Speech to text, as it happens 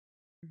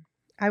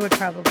I would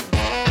probably.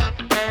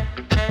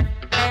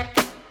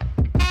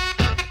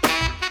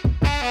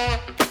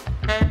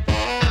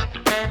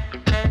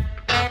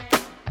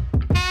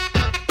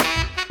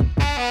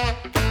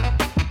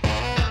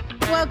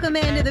 Welcome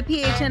into the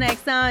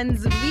PHNX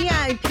Suns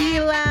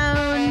VIP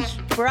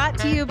Lounge, brought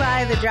to you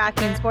by the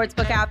DraftKings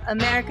Sportsbook app,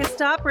 America's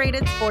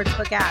top-rated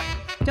sportsbook app.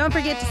 Don't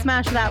forget to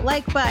smash that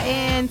like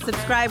button,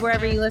 subscribe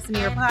wherever you listen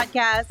to your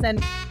podcasts,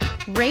 and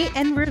rate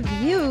and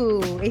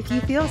review if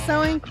you feel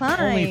so inclined.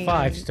 Only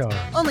 5 stars.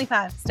 Only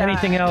 5 stars.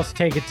 Anything else,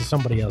 take it to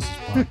somebody else's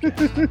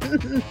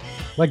podcast.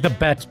 Like the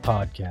Bets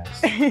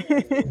podcast.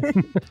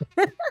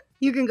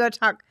 You can go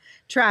talk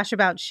trash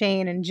about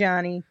Shane and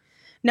Johnny.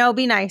 No,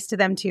 be nice to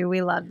them too.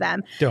 We love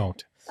them.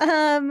 Don't.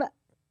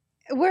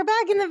 We're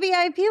back in the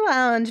VIP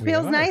lounge.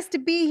 Feels nice to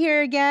be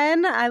here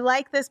again. I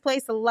like this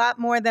place a lot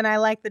more than I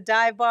like the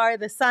dive bar.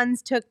 The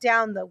Suns took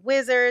down the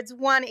Wizards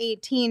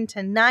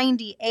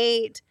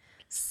 118-98.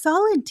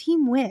 Solid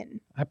team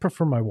win. I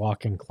prefer my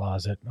walk-in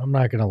closet. I'm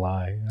not going to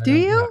lie. Do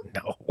you?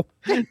 No.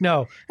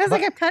 No. I was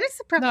like, I'm kind of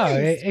surprised. No,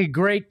 a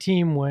great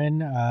team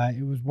win.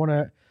 It was one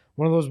of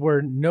those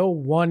where no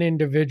one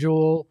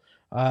individual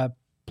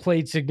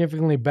played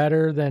significantly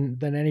better than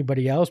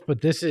anybody else,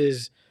 but this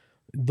is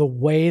the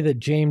way that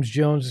James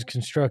Jones has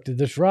constructed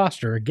this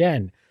roster.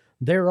 Again,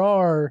 there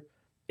are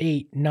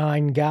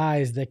 8-9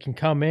 guys that can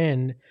come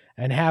in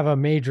and have a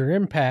major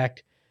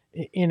impact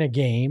in a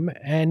game,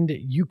 and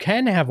you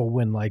can have a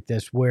win like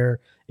this where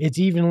it's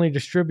evenly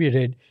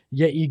distributed,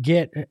 yet you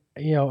get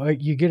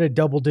a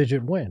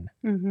double-digit win.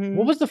 Mm-hmm.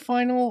 What was the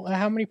final?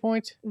 How many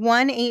points?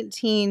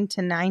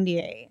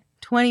 118-98.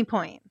 20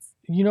 points.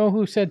 You know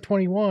who said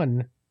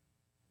 21?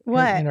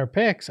 What? In our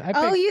picks. That's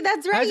right.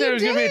 I said it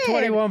was going to be a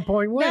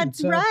 21-point win.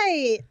 That's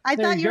right. I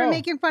thought you were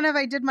making fun of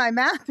I did my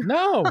math.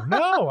 No.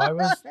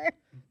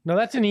 No,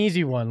 that's an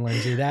easy one,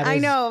 Lindsay. I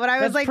know, but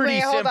I was like,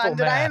 wait, hold on.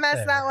 Did I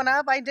mess that one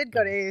up? I did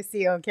go to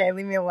AUC. Okay,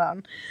 leave me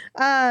alone.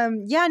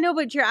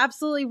 But you're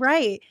absolutely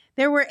right.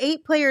 There were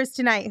 8 players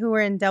tonight who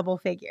were in double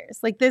figures.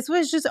 Like, this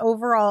was just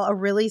overall a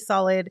really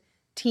solid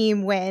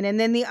team win. And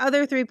then the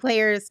other 3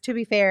 players, to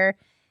be fair,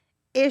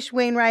 Ish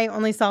Wainwright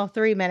only saw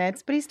 3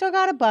 minutes, but he still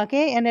got a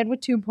bucket, ended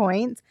with 2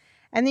 points.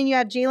 And then you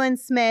have Jalen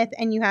Smith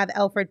and you have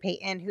Elfrid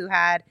Payton, who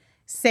had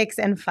 6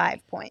 and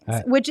 5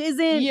 points, which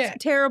isn't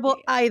terrible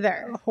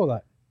either. Hold on.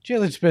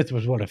 Jalen Smith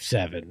was 1 of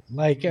 7.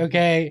 Like,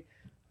 okay.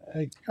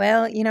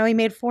 Well, he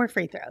made 4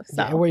 free throws.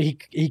 So. Yeah, well,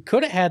 he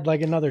could have had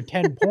like another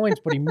 10 points,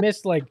 but he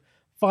missed like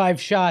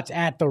 5 shots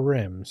at the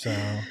rim. So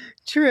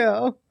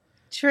True.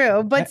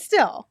 But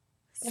still.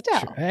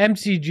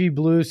 MCG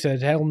Blue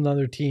says held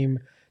another team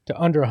to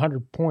under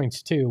 100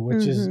 points too,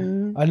 which is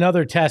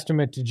another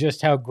testament to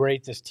just how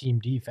great this team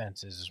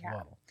defense is as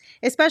well.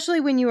 Especially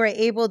when you were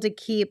able to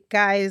keep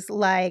guys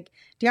like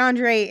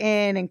DeAndre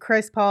Ayton and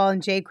Chris Paul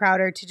and Jay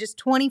Crowder to just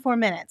 24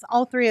 minutes.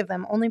 All 3 of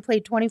them only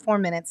played 24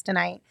 minutes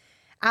tonight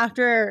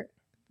after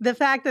the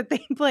fact that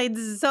they played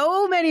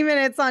so many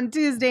minutes on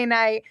Tuesday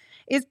night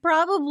is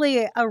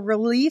probably a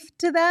relief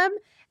to them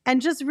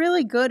and just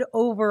really good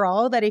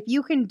overall that if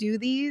you can do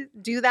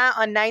that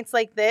on nights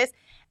like this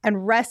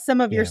and rest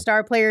some of your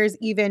star players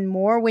even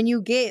more when you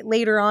get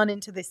later on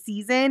into the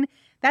season,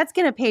 that's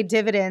going to pay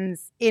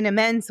dividends in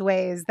immense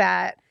ways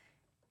that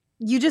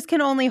you just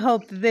can only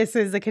hope that this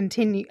is a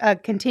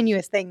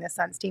continuous thing the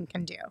Suns team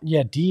can do.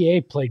 Yeah,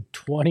 DA played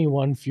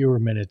 21 fewer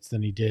minutes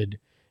than he did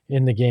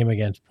in the game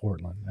against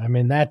Portland. I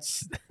mean,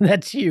 that's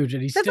huge.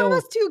 And that's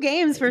almost 2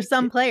 games for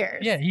some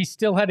players. Yeah, he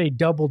still had a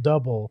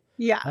double-double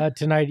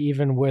tonight,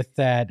 even with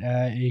that.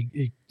 A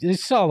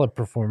solid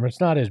performance,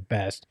 not his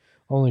best,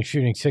 only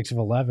shooting 6 of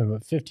 11,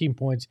 but 15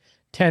 points,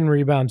 10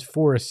 rebounds,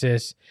 4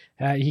 assists.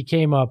 He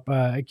came up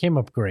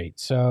great.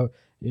 So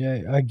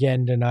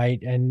again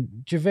tonight,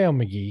 and JaVale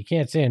McGee, you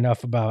can't say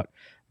enough about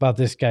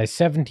this guy.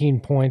 17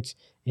 points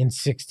in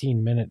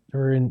 16 minutes,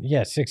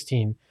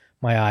 16.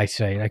 My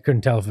eyesight, I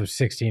couldn't tell if it was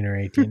 16 or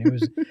 18.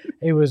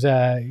 It was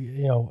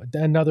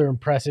another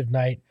impressive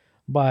night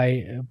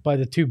by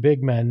the 2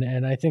 big men,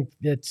 and I think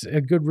that's a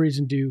good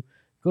reason to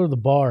go to the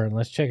bar and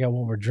let's check out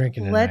what we're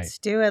drinking tonight. Let's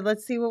do it.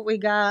 Let's see what we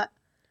got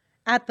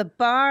at the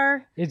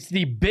bar. It's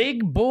the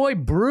Big Boy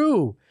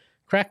Brew.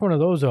 Crack one of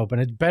those open.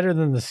 It's better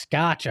than the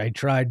scotch I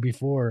tried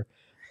before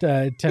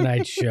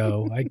tonight's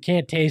show. I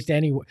can't taste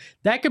any.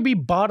 That could be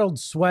bottled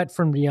sweat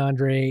from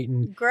DeAndre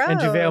Ayton and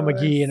JaVale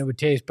McGee, and it would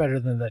taste better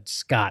than that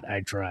scotch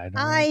I tried.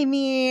 I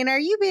mean, are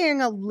you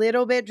being a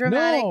little bit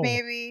dramatic,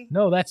 maybe?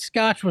 No, that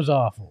scotch was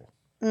awful.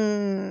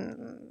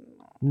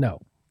 No.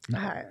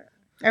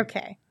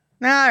 Okay.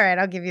 All right,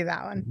 I'll give you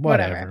that one.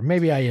 Whatever.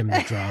 Maybe I am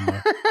the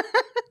drama.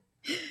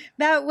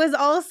 That was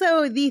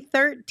also the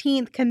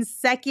 13th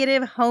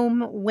consecutive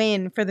home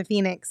win for the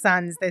Phoenix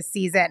Suns this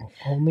season.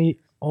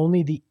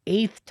 Only the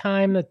 8th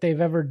time that they've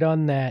ever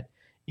done that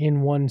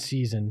in one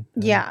season.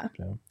 Yeah.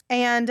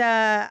 And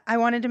I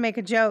wanted to make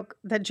a joke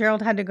that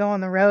Gerald had to go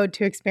on the road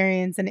to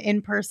experience an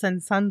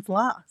in-person Suns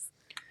loss.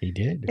 He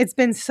did. It's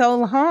been so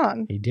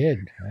long. He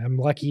did. I'm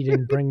lucky he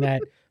didn't bring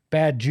that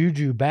bad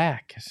juju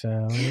back.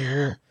 So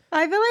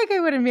I feel like I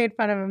would have made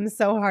fun of him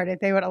so hard if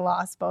they would have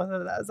lost both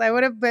of those. I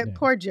would have, but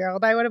poor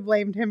Gerald, I would have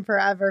blamed him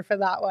forever for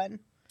that one.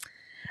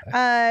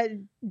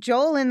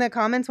 Joel in the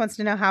comments wants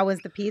to know, how was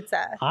the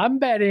pizza? I'm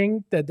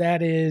betting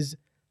that is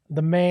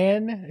the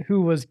man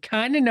who was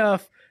kind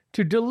enough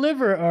to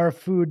deliver our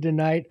food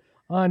tonight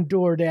on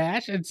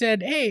DoorDash and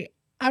said, "Hey,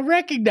 I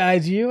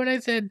recognize you." And I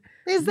said,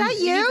 "Is that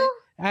you?"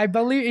 I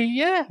believe,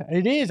 yeah,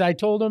 it is. I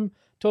told him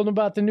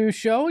about the new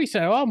show. He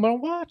said, "Oh, I'm going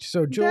to watch."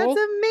 So, Joel,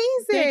 that's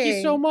amazing. Thank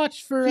you so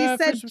much for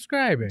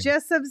subscribing.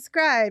 Just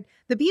subscribed.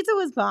 The pizza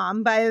was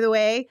bomb, by the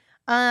way.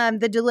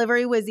 The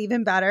delivery was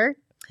even better.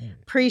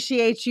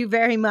 Appreciate you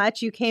very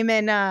much. You came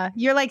in,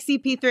 you're like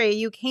CP3.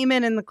 You came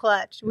in the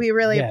clutch. We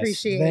really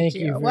appreciate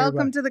you.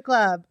 Welcome to the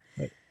club.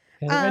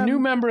 A new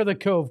member of the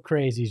Cove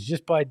Crazies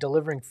just by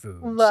delivering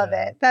food. Love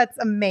it. That's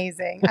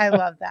amazing. I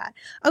love that.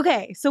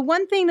 Okay, so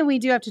one thing that we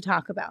do have to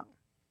talk about,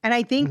 and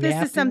I think this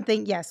is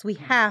something, yes, we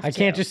have to. I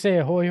can't just say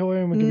ahoy hoy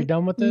and we can be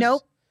done with this?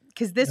 Nope,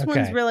 because this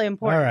one's really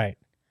important. All right.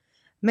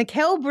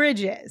 Mikal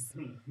Bridges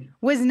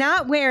was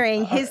not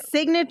wearing his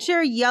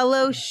signature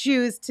yellow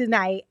shoes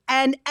tonight,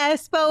 and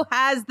Espo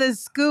has the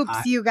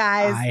scoops, you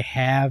guys. I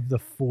have the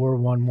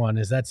 411.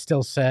 Is that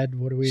still said?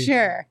 What do we?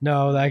 Sure.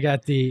 No, I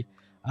got the.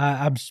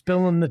 I'm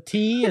spilling the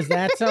tea. Is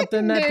that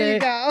something that there you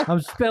go. I'm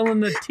spilling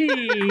the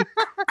tea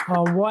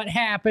on what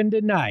happened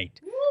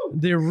tonight.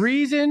 The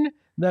reason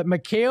that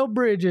Mikal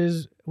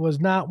Bridges was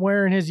not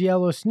wearing his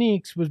yellow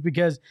sneaks was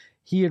because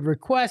he had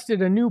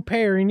requested a new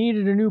pair. He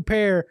needed a new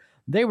pair.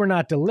 They were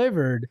not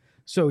delivered,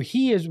 so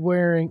he was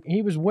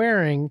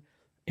wearing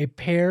a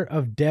pair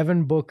of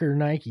Devin Booker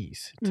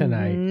Nikes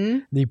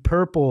tonight, the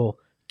purple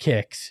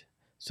kicks.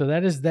 So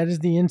that is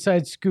the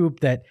inside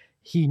scoop, that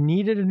he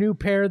needed a new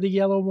pair of the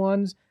yellow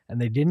ones,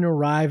 and they didn't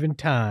arrive in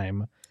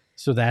time.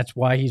 So that's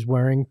why he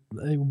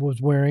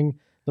was wearing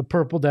the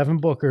purple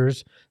Devin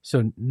Bookers.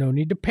 So no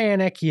need to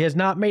panic. He has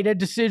not made a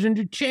decision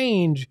to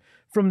change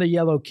from the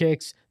yellow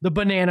kicks, the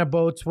banana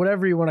boats,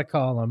 whatever you want to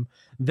call them.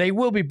 They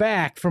will be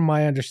back, from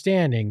my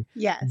understanding.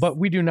 Yes. But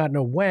we do not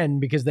know when,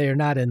 because they are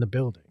not in the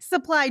building.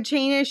 Supply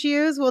chain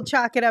issues. We'll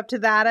chalk it up to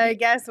that, I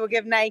guess. We'll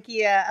give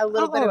Nike a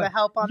little bit of a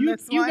help on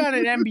this one. You got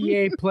an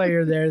NBA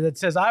player there that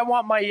says, "I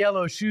want my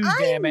yellow shoes,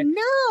 damn it."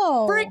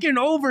 No. Freaking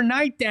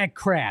overnight that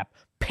crap.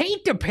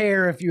 Paint a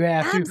pair if you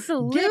have to.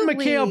 Absolutely. Give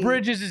Mikal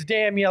Bridges his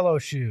damn yellow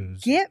shoes.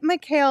 Get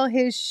Mikal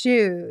his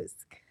shoes.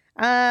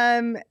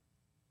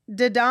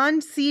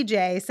 Dadon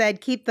CJ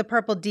said, keep the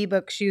purple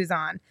D-Book shoes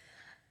on.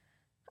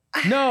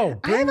 No,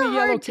 bring the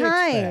yellow kicks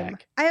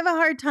back. I have a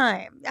hard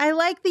time. I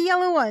like the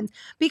yellow ones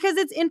because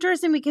it's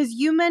interesting, because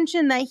you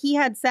mentioned that he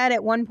had said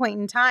at one point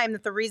in time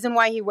that the reason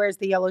why he wears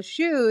the yellow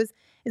shoes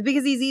is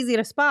because he's easy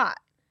to spot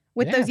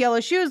with those yellow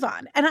shoes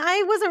on. And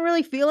I wasn't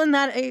really feeling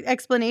that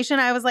explanation.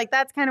 I was like,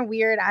 that's kind of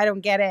weird. I don't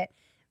get it.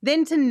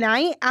 Then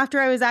tonight, after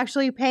I was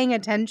actually paying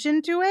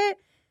attention to it,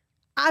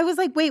 I was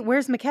like, wait,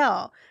 where's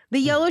Mikal? The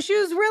yellow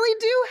shoes really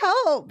do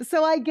help.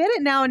 So I get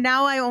it now.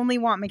 Now I only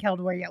want Mikal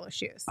to wear yellow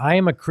shoes. I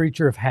am a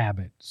creature of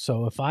habit.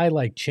 So if I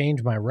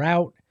change my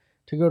route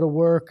to go to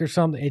work or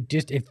something,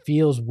 it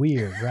feels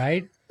weird,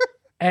 right?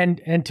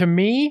 and to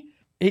me,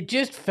 it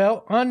just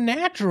felt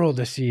unnatural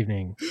this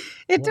evening.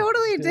 It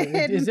totally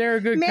did. Is there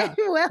a good...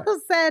 Manuel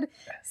said,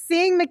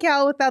 seeing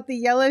Mikal without the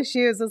yellow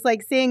shoes was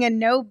like seeing a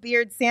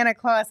no-beard Santa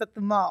Claus at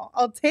the mall.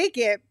 I'll take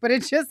it, but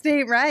it just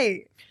ain't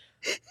right.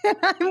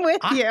 I'm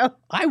with you.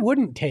 I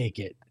wouldn't take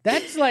it.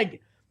 That's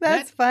like...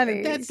 That's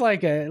funny. That's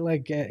like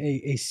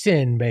a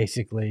sin,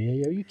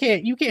 basically. You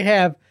can't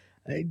have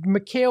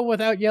Mikal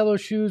without yellow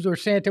shoes or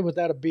Santa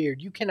without a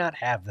beard. You cannot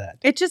have that.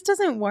 It just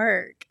doesn't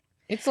work.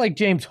 It's like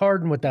James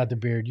Harden without the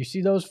beard. You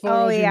see those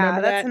photos? Oh, yeah,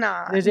 remember that's that?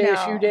 not. His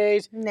ASU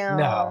days?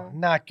 No,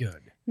 not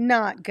good.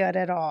 Not good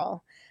at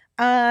all.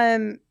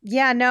 I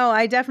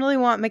definitely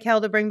want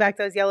Mikal to bring back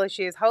those yellow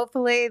shoes.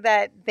 Hopefully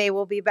that they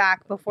will be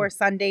back before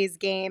Sunday's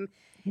game.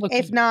 Look,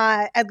 if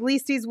not, at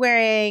least he's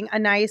wearing a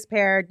nice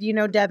pair. You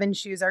know, Devin's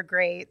shoes are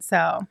great.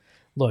 So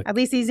look, at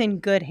least he's in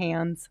good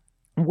hands.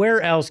 Where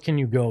else can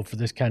you go for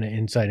this kind of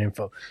inside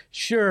info?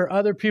 Sure,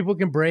 other people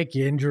can break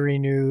injury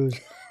news.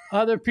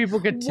 Other people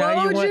could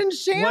tell you when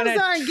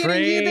a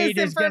trade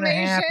is going to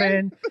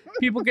happen.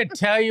 People could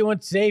tell you when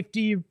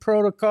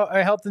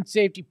health and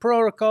safety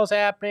protocols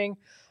happening.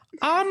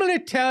 I'm going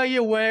to tell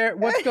you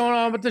what's going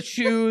on with the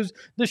shoes,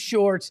 the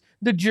shorts,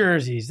 the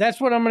jerseys.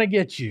 That's what I'm going to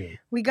get you.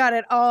 We got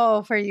it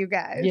all for you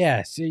guys.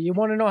 Yes. You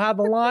want to know how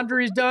the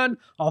laundry's done?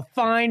 I'll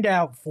find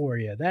out for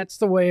you. That's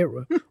the way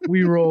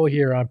we roll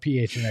here on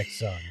PHNX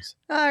Suns.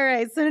 All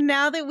right. So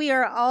now that we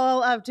are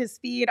all up to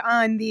speed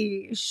on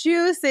the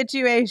shoe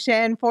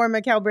situation for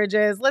Mikal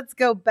Bridges, let's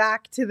go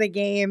back to the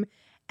game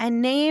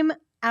and name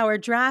our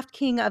draft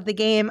king of the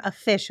game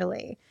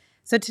officially.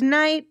 So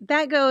tonight,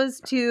 that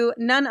goes to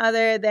none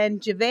other than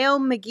JaVale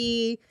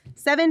McGee,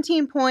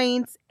 17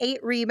 points,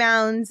 8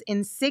 rebounds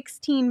in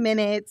 16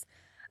 minutes.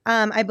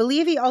 I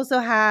believe he also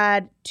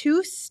had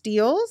 2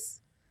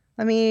 steals.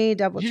 Let me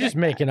double check. You're just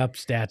making up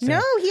stats.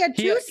 No, he had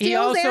 2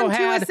 steals and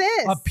 2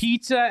 assists. A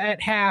pizza at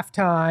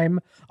halftime,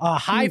 a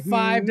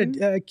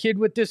high-fived a kid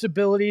with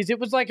disabilities. It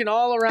was like an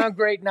all-around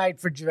great night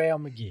for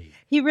JaVale McGee.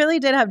 He really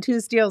did have 2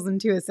 steals and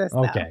 2 assists,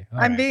 though. Okay.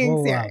 I'm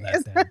being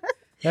serious.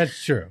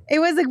 That's true. It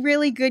was a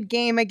really good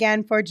game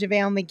again for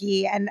JaVale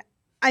McGee. And,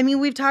 I mean,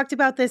 we've talked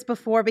about this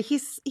before, but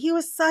he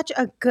was such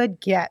a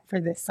good get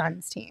for this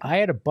Suns team. I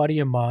had a buddy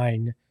of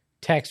mine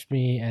text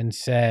me and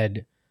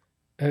said,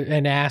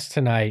 and asked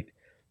tonight,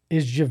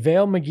 is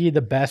JaVale McGee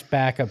the best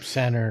backup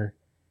center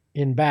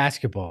in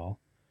basketball?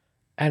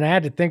 And I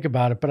had to think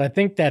about it, but I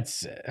think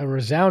that's a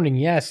resounding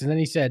yes. And then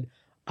he said,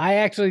 I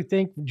actually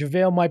think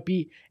JaVale might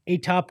be a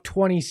top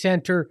 20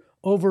 center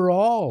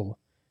overall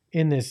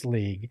in this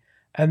league.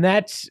 And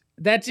that's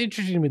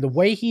interesting to me. The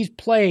way he's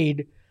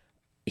played,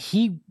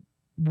 he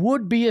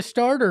would be a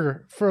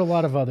starter for a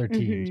lot of other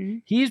teams. Mm-hmm.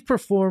 He's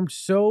performed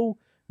so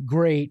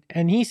great.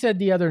 And he said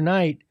the other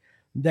night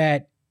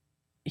that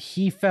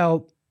he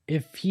felt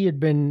if he had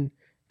been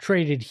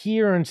traded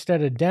here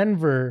instead of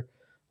Denver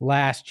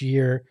last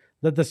year,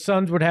 that the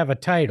Suns would have a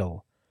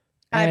title.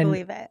 I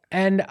believe it.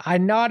 And I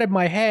nodded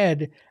my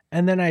head,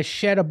 and then I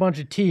shed a bunch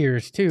of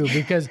tears too,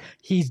 because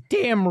he's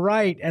damn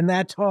right, and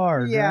that's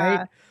hard,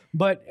 right?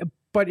 But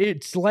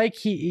it's like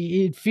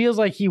it feels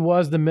like he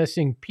was the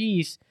missing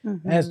piece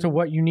as to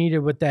what you needed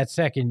with that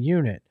second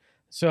unit.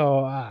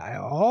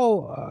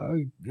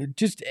 So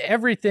just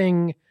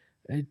everything.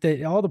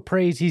 All the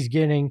praise he's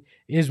getting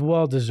is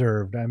well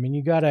deserved. I mean,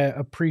 you got to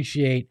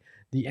appreciate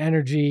the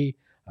energy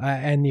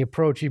and the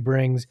approach he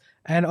brings.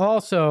 And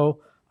also,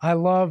 I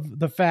love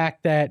the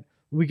fact that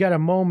we got a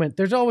moment.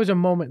 There's always a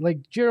moment,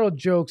 like Gerald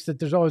jokes that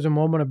there's always a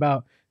moment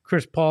about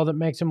Chris Paul that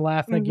makes him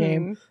laugh in a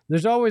game.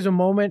 There's always a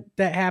moment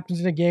that happens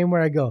in a game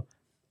where I go,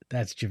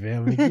 that's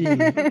JaVale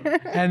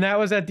McGee. And that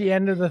was at the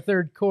end of the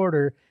third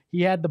quarter.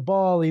 He had the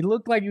ball. He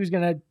looked like he was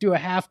going to do a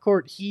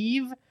half-court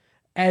heave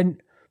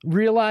and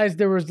realized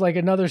there was like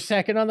another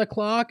second on the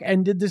clock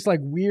and did this like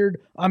weird,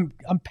 I'm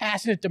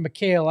passing it to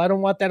Mikal. I don't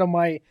want that on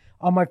my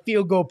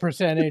field goal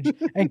percentage,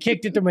 and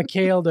kicked it to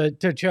Mikal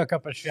to chuck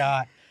up a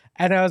shot.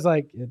 And I was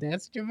like,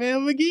 that's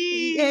JaVale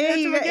McGee. Yeah,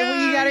 you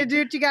got to do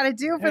what you got to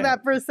do for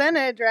that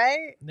percentage,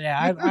 right?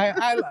 Yeah,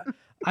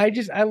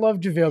 I love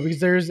JaVale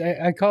because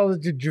I call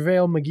it the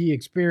JaVale McGee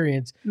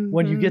experience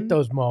when you get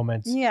those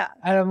moments. Yeah.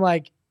 And I'm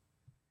like,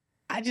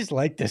 I just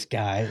like this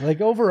guy.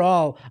 Like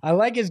overall, I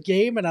like his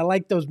game and I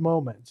like those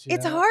moments.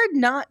 It's hard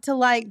not to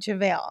like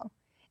JaVale,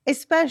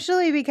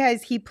 especially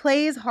because he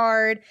plays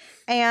hard,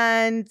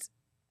 and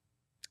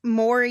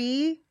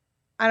Maury,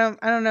 I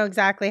don't know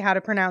exactly how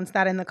to pronounce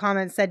that in the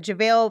comments, said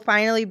JaVale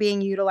finally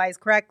being utilized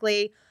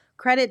correctly.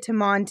 Credit to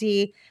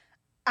Monty.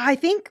 I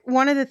think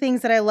one of the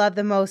things that I love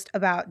the most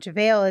about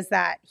JaVale is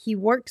that he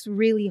works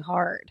really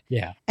hard.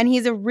 Yeah. And he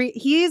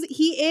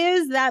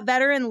is that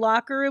veteran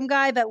locker room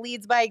guy that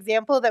leads by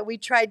example that we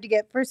tried to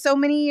get for so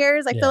many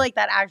years. I feel like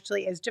that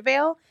actually is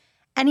JaVale.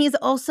 And he's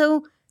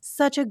also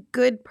such a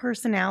good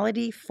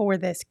personality for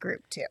this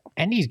group too.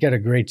 And he's got a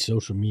great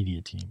social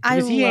media team. I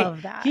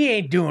love that. He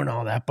ain't doing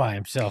all that by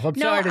himself. I'm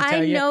sorry to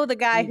tell you. I know the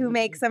guy who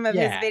makes some of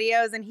his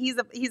videos, and he's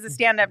a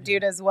stand-up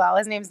dude as well.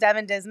 His name's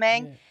Devin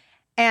Dismang. Yeah.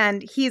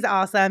 And he's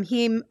awesome.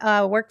 He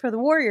worked for the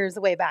Warriors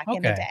way back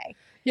in the day.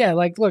 Yeah,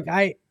 like, look,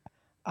 I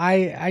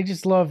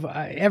just love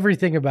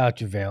everything about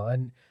JaVale.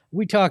 And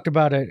we talked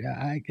about it,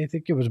 I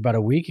think it was about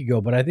a week ago,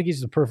 but I think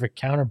he's the perfect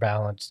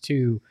counterbalance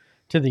to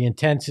the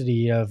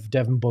intensity of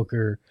Devin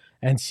Booker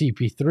and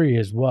CP3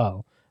 as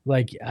well.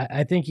 Like,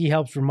 I think he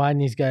helps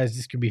remind these guys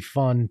this can be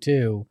fun,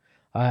 too.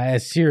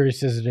 As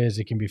serious as it is,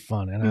 it can be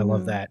fun. And I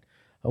love that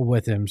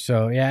with him.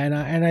 So, yeah,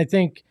 and I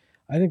think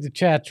the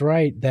chat's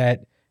right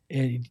that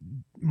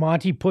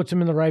Monty puts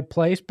him in the right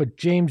place, but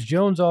James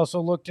Jones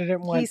also looked at it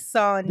and went,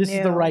 "This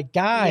is the right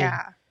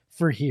guy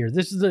for here.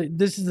 This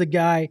is the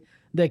guy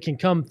that can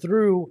come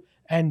through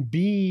and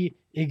be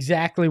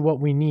exactly what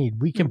we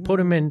need. We can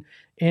put him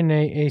in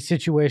a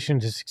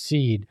situation to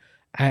succeed,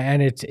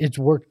 and it's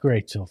worked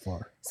great so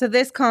far." So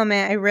this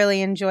comment I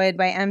really enjoyed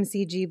by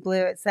MCG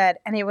Blue. It said,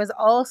 and it was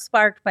all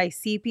sparked by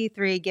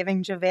CP3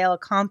 giving JaVale a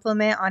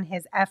compliment on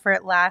his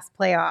effort last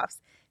playoffs.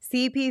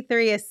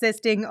 CP3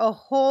 assisting a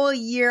whole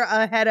year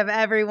ahead of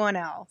everyone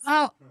else.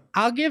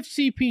 I'll give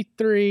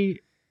CP3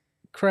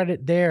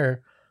 credit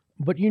there,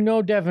 but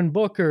Devin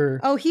Booker.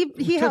 Oh, he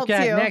took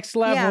that next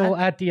level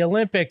at the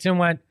Olympics and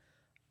went,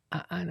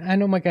 I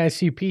know my guy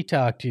CP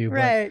talked to you,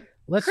 but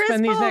let's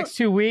spend these next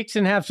 2 weeks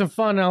and have some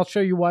fun, and I'll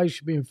show you why you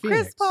should be in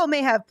Phoenix. Chris Paul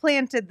may have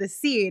planted the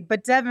seed,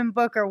 but Devin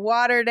Booker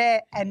watered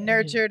it and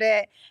nurtured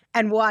it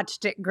and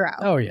watched it grow.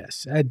 Oh,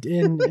 yes. And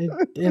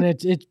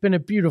it's been a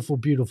beautiful,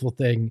 beautiful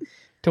thing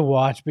to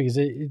watch, because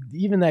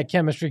even that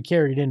chemistry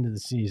carried into the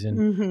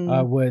season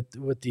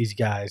with these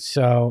guys.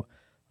 So,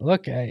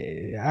 look,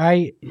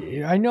 I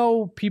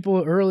know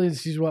people early in the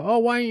season, well,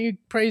 why aren't you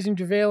praising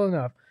JaVale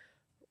enough?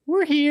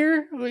 We're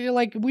here.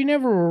 We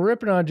never were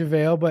ripping on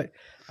JaVale, but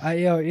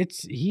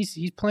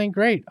he's playing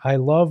great. I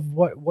love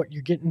what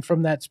you're getting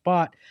from that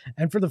spot.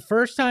 And for the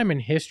first time in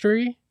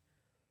history,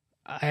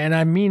 and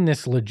I mean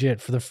this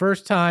legit, for the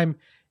first time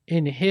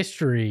in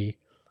history,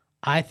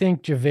 I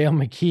think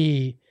JaVale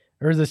McGee,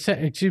 or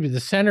the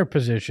center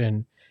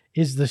position,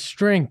 is the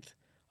strength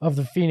of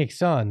the Phoenix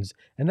Suns.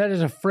 And that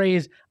is a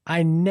phrase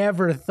I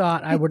never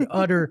thought I would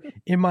utter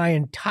in my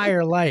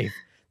entire life,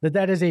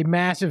 that is a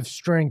massive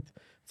strength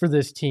for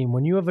this team.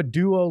 When you have a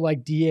duo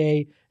like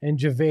DA and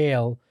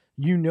JaVale,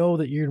 you know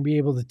that you're going to be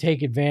able to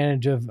take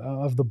advantage of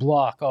the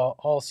block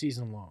all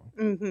season long.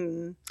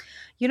 Mm-hmm.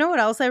 You know what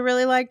else I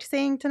really liked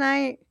seeing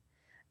tonight?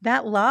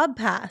 That lob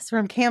pass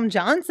from Cam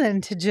Johnson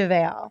to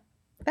JaVale.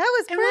 That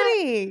was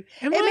pretty.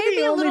 It made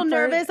me a little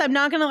nervous. I'm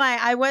not going to lie.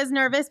 I was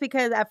nervous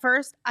because at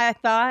first I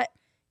thought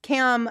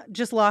Cam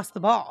just lost the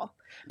ball.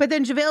 But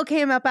then JaVale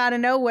came up out of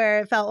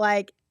nowhere. It felt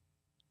like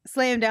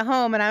slammed it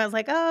home. And I was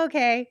like, oh,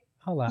 okay.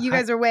 Hold on. You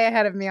guys are way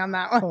ahead of me on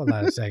that one. Hold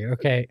on a second.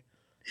 Okay.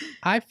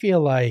 I feel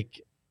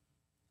like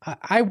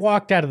I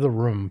walked out of the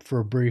room for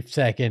a brief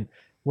second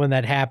when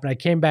that happened. I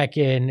came back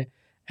in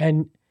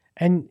and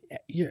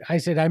I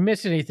said, I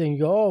missed anything? You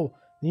go, oh,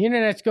 the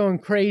internet's going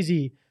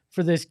crazy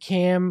for this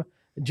Cam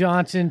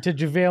Johnson to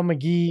JaVale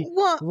McGee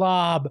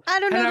lob. I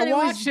don't know that it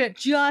was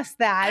just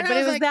that, but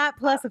it was that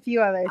plus a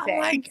few other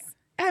things.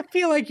 I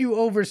feel like you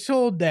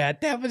oversold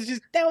that. That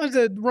was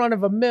a run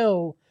of a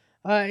mill,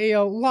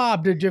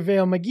 lob to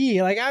JaVale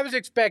McGee. Like, I was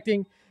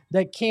expecting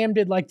that Cam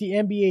did like the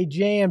NBA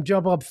Jam,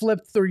 jump up,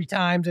 flip 3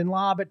 times, and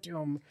lob it to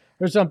him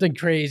or something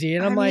crazy.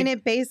 And I mean,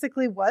 it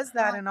basically was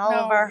that in all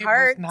of our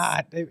hearts. It was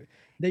not.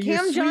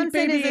 Cam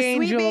Johnson is a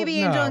sweet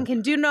baby angel and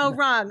can do no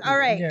wrong. All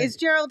right, is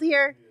Gerald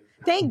here?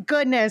 Thank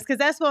goodness, because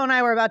Espo and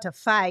I were about to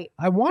fight.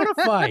 I want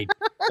to fight.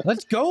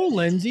 Let's go,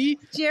 Lindsay.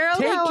 Gerald,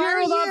 take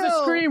Gerald off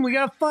the screen. We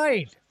got to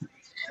fight.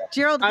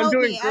 Gerald, I'm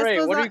doing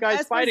great. What are you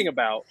guys fighting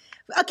about?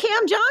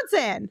 Cam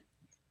Johnson.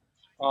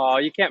 Oh,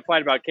 you can't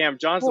fight about Cam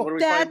Johnson. Well, what are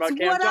we fighting about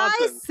Cam Johnson? That's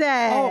what I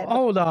said. Oh,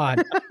 hold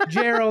on.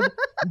 Gerald,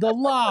 the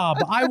lob.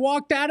 I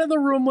walked out of the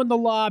room when the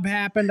lob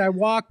happened. I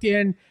walked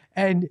in,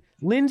 and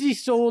Lindsay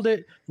sold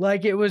it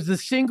like it was the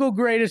single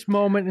greatest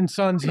moment in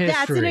Suns history.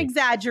 That's an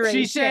exaggeration.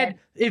 She said,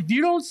 if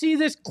you don't see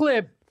this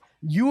clip,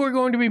 you are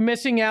going to be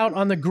missing out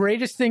on the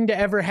greatest thing to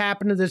ever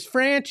happen to this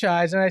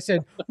franchise. And I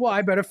said, well,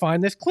 I better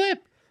find this clip.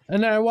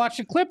 And then I watched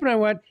the clip and I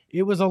went,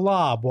 it was a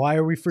lob. Why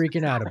are we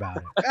freaking out about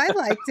it? I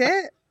liked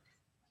it.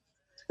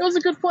 It was a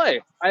good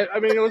play. I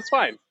mean, it was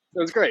fine. It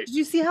was great. Did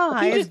you see how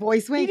high his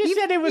voice went? He just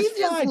said it was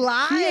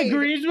fine. He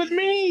agrees with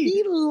me.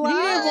 He lied.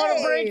 He didn't want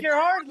to break your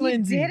heart,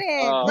 Lindsay. He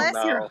didn't. Bless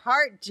your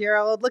heart,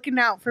 Gerald. Looking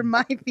out for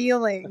my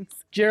feelings.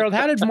 Gerald,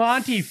 how did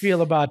Monty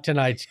feel about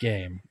tonight's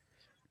game?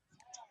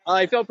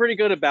 I felt pretty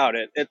good about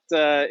it.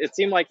 It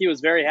seemed like he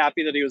was very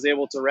happy that he was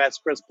able to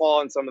rest Chris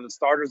Paul and some of the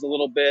starters a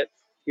little bit.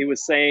 He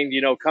was saying,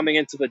 coming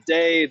into the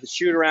day, the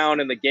shoot around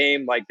in the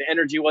game, like the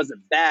energy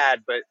wasn't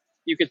bad, but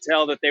you could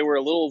tell that they were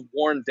a little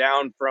worn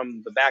down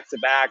from the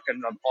back-to-back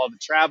and all the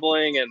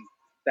traveling and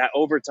that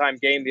overtime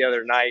game the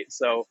other night.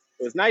 So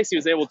it was nice he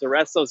was able to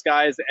rest those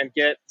guys and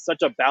get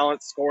such a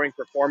balanced scoring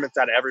performance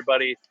out of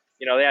everybody.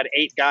 They had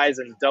 8 guys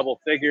in double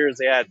figures.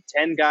 They had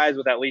 10 guys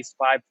with at least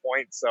 5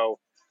 points. So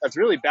that's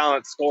really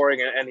balanced scoring,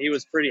 and he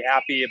was pretty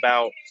happy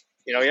about,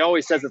 he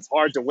always says it's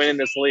hard to win in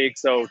this league.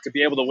 So to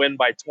be able to win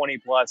by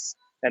 20-plus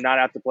and not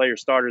have to play your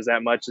starters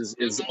that much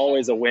is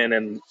always a win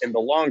in the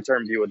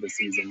long-term view of the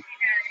season.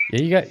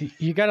 Yeah,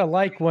 you got to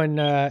like when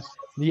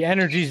the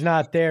energy's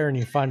not there and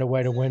you find a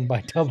way to win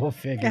by double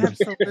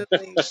figures.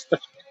 Absolutely.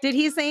 Did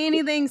he say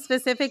anything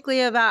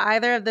specifically about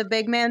either of the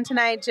big men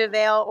tonight,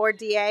 JaVale or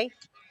DA?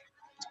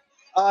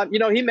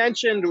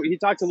 He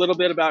talked a little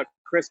bit about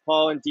Chris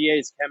Paul and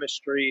DA's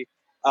chemistry,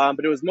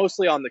 but it was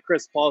mostly on the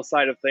Chris Paul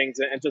side of things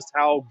and just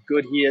how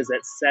good he is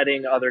at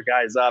setting other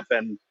guys up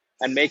and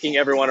making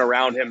everyone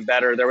around him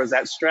better. There was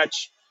that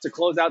stretch to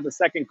close out the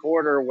second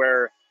quarter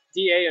where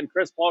DA and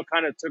Chris Paul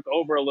kind of took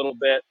over a little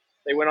bit.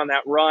 They went on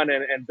that run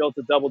and built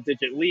a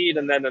double-digit lead.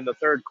 And then in the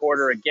third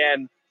quarter,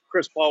 again,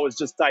 Chris Paul was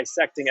just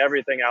dissecting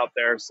everything out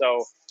there.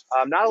 So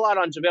not a lot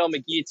on JaVale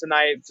McGee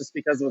tonight just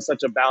because it was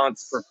such a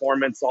balanced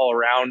performance all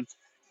around.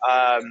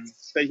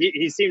 But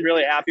he seemed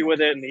really happy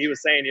with it. And he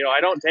was saying, I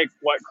don't take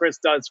what Chris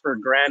does for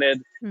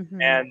granted.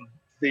 Mm-hmm. And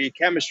the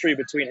chemistry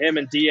between him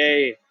and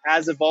DA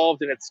has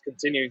evolved, and it's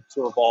continuing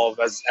to evolve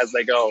as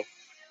they go.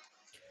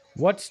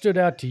 What stood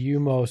out to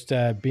you most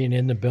being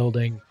in the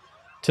building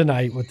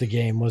tonight with the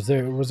game? Was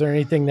there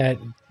anything that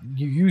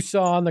you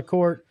saw on the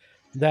court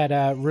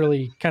that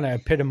really kind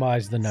of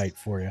epitomized the night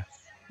for you?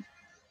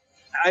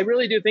 I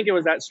really do think it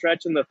was that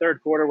stretch in the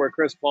third quarter where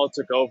Chris Paul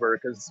took over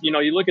because, you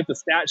look at the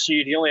stat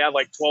sheet, he only had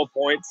like 12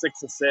 points,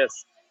 6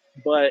 assists,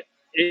 but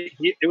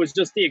it was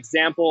just the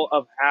example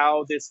of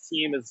how this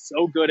team is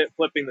so good at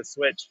flipping the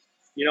switch.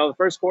 The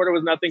first quarter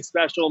was nothing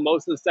special.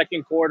 Most of the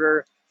second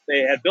quarter,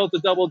 they had built a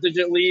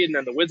double-digit lead, and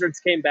then the Wizards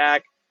came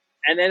back.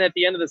 And then at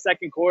the end of the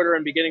second quarter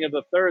and beginning of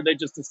the third, they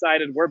just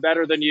decided, we're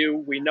better than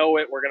you. We know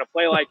it. We're going to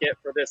play like it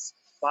for this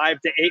 5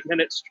 to 8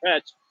 minute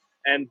stretch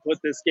and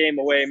put this game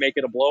away and make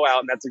it a blowout.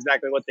 And that's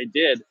exactly what they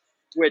did,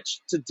 which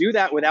to do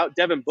that without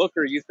Devin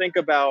Booker, you think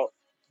about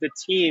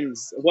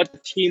what the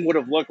team would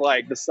have looked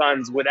like, the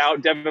Suns,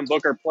 without Devin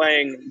Booker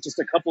playing just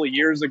a couple of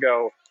years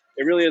ago.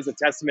 It really is a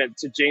testament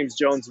to James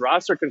Jones'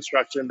 roster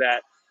construction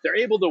that they're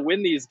able to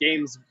win these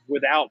games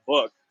without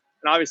Book.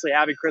 And obviously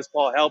having Chris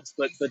Paul helps,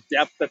 but the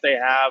depth that they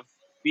have,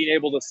 being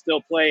able to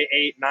still play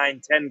 8,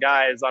 9, 10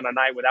 guys on a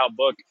night without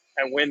Book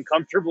and win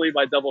comfortably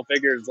by double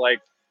figures, like,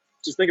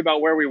 just think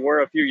about where we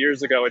were a few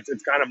years ago.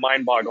 It's kind of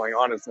mind-boggling,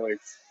 honestly.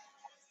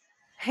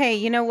 Hey,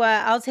 you know what?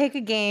 I'll take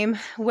a game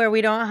where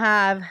we don't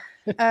have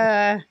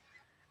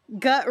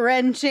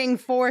gut-wrenching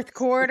fourth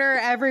quarter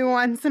every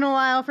once in a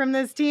while from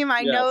this team.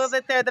 I know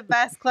that they're the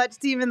best clutch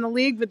team in the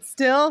league, but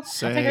still,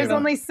 there's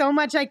only so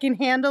much I can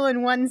handle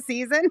in one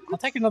season. I'll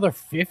take another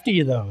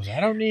 50 of those. I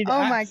don't need.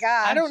 My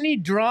gosh. I don't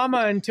need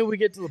drama until we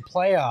get to the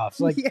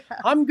playoffs. Like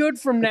I'm good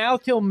from now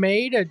till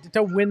May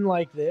to win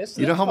like this.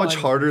 You know how much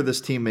harder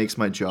this team makes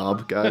my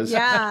job, guys?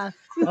 Yeah.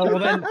 Oh, well,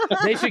 then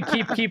they should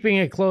keeping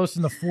it close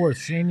in the fourth.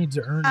 Shane needs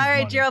to earn. All right,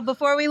 money. Gerald,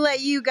 before we let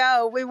you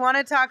go, we want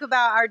to talk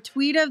about our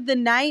tweet of the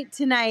night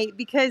tonight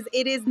because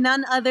it is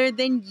none other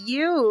than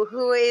you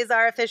who is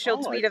our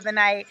official tweet of the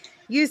night.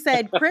 You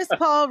said Chris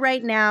Paul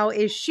right now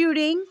is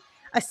shooting,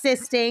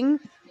 assisting,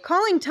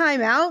 calling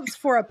timeouts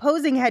for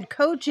opposing head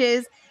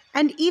coaches,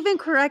 and even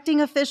correcting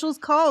officials'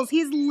 calls.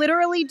 He's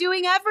literally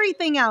doing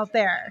everything out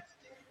there.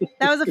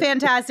 That was a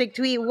fantastic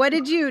tweet.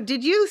 Did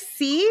you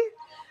see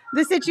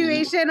the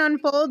situation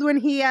unfold when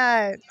he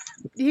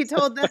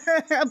told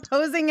the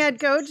opposing head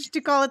coach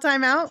to call a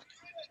timeout?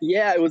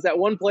 Yeah, it was that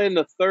one play in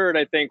the third,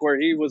 I think, where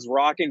he was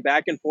rocking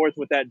back and forth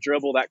with that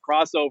dribble, that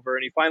crossover,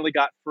 and he finally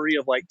got free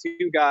of like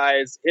two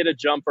guys, hit a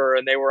jumper,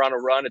 and they were on a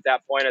run at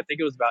that point. I think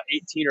it was about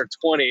 18 or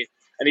 20,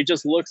 and he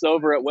just looks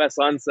over at Wes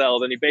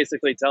Unseld, and he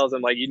basically tells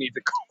him, like, you need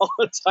to call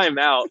a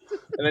timeout.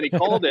 And then he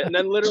called it, and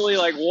then literally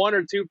like one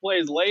or two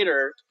plays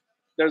later,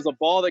 there's a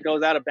ball that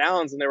goes out of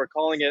bounds, and they were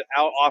calling it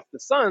out off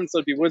the Suns, so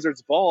it'd be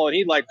Wizards' ball, and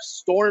he like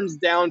storms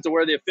down to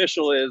where the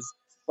official is.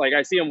 Like,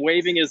 I see him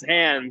waving his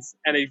hands,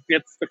 and he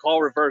gets the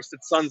call reversed.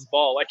 It's Suns'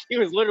 ball. Like, he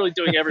was literally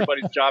doing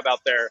everybody's job out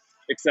there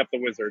except the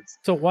Wizards.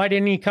 So why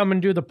didn't he come and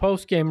do the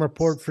post-game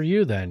report for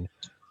you then?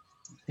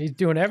 He's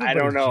doing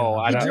everybody's I don't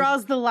know. He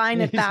draws the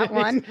line at that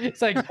one.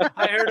 It's like,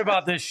 I heard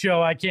about this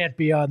show. I can't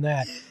be on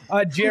that.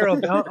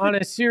 Gerald, on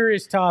a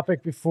serious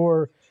topic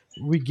before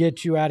we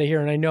get you out of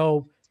here, and I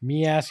know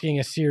me asking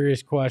a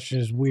serious question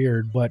is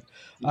weird, but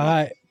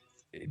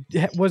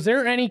was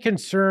there any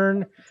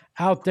concern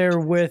out there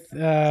with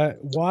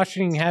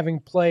Washington having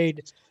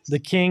played the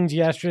Kings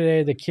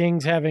yesterday, the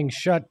Kings having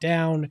shut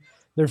down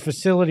their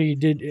facility?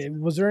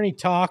 Was there any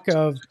talk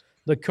of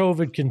the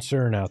COVID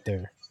concern out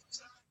there?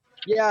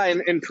 Yeah,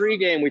 in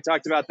pregame, we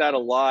talked about that a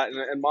lot.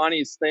 And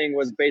Monty's thing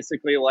was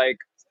basically like,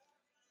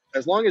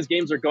 as long as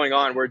games are going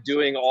on, we're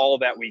doing all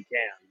that we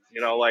can.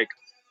 You know, like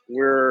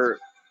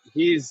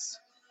he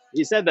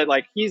said that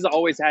like he's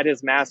always had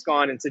his mask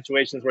on in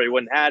situations where he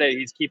wouldn't have it.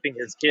 He's keeping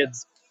his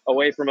kids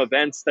away from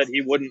events that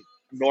he wouldn't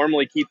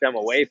normally keep them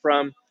away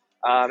from.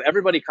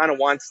 Everybody kind of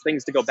wants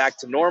things to go back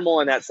to normal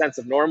and that sense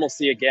of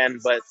normalcy again.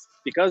 But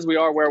because we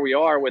are where we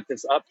are with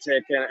this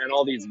uptick and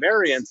all these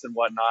variants and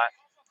whatnot,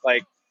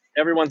 like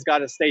everyone's got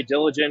to stay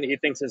diligent. He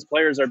thinks his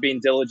players are being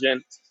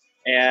diligent,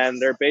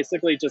 and they're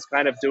basically just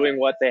kind of doing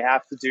what they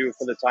have to do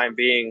for the time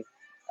being.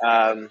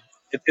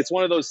 It's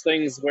one of those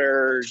things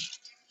where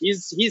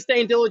he's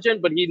staying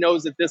diligent, but he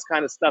knows that this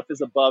kind of stuff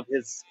is above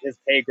his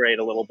pay grade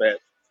a little bit.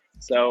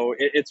 So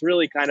it's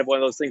really kind of one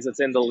of those things that's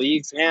in the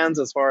league's hands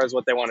as far as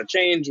what they want to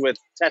change with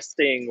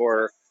testing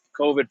or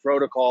COVID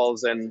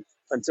protocols. And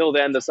until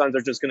then, the Suns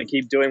are just going to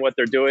keep doing what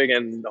they're doing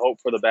and hope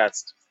for the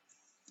best.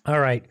 All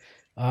right.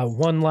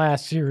 One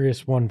last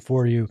serious one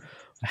for you.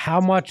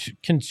 How much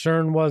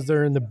concern was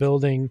there in the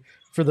building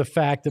for the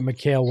fact that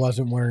Mikal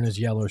wasn't wearing his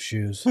yellow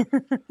shoes?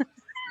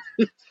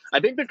 I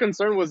think the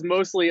concern was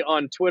mostly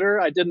on Twitter.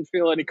 I didn't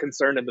feel any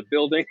concern in the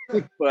building,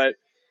 but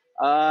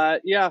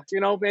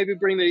maybe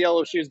bring the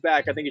yellow shoes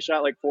back. I think he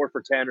shot like 4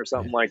 for 10 or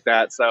something like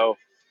that. So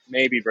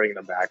maybe bring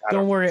them back.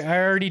 Don't worry.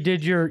 I already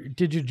did your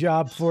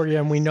job for you,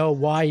 and we know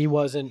why he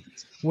wasn't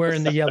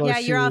wearing the yellow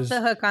shoes. Yeah, you're off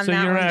the hook on that one,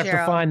 So you're going to have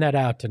Gerald. to find that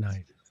out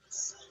tonight.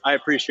 I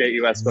appreciate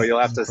you, Esco. You'll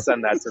have to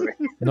send that to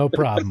me. No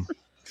problem.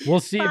 We'll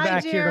see you Bye,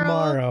 back Gerald. here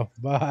tomorrow.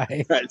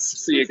 Bye. All right,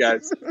 see you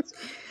guys.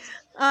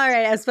 All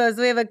right, I suppose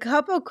we have a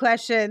couple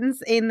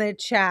questions in the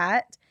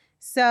chat.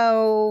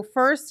 So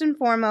first and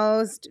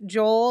foremost,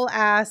 Joel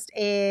asked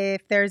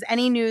if there's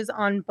any news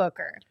on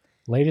Booker.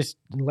 Latest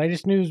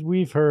news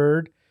we've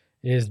heard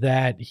is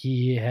that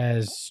he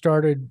has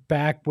started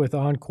back with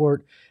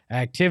on-court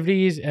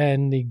activities,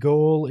 and the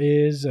goal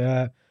is,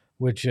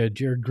 which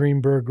Jared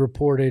Greenberg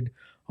reported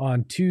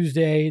on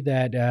Tuesday,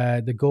 that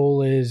the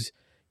goal is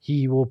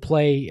he will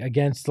play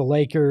against the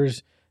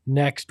Lakers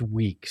next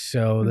week.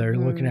 So they're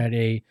looking at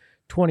a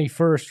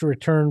 21st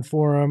return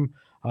for him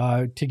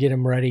to get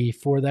him ready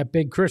for that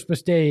big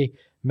Christmas Day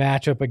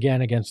matchup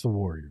again against the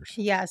Warriors.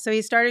 Yeah, so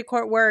he started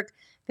court work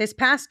this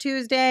past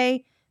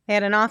Tuesday. They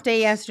had an off day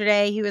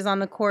yesterday. He was on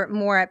the court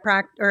more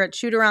at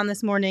shoot around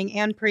this morning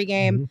and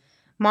pregame.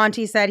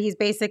 Monty said he's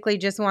basically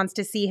just wants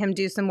to see him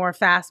do some more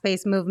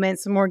fast-paced movement,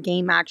 some more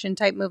game action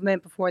type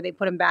movement before they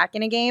put him back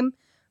in a game.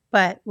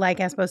 But like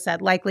Espo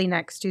said, likely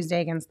next Tuesday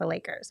against the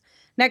Lakers.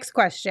 Next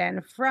question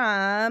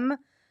from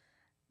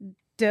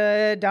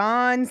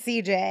Don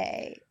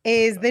CJ.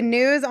 Is the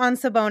news on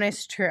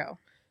Sabonis true?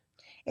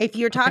 If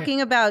you're talking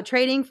about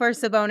trading for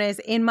Sabonis,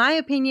 in my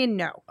opinion,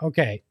 no.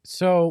 Okay,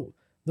 so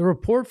the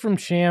report from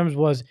Shams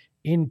was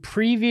in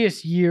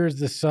previous years,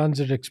 the Suns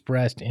had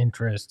expressed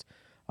interest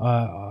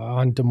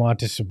on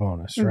Domantas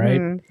Sabonis,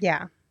 right?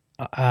 Yeah.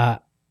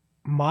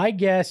 My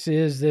guess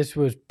is this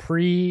was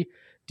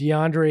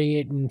pre-DeAndre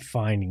Ayton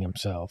finding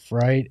himself,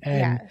 right?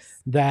 And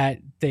that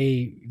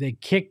they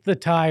kicked the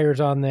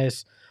tires on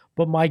this.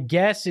 But my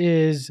guess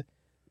is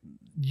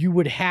you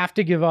would have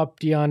to give up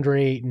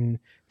DeAndre Ayton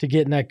to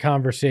get in that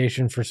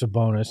conversation for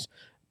Sabonis.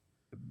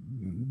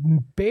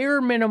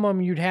 Bare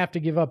minimum, you'd have to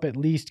give up at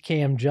least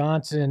Cam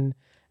Johnson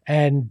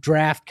and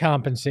draft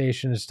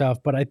compensation and stuff.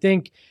 But I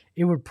think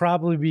it would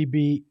probably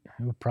be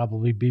I'm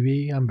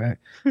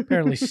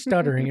apparently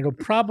stuttering. It'll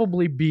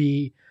probably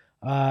be,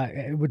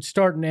 it would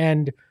start and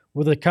end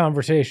with a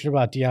conversation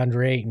about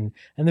DeAndre Ayton.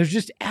 And there's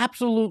just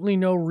absolutely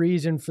no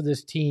reason for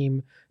this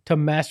team to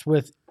mess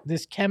with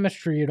this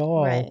chemistry at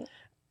all. Right.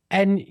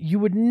 And you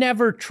would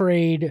never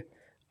trade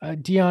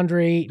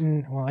DeAndre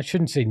Ayton. Well, I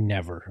shouldn't say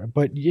never,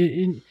 but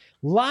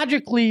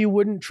logically you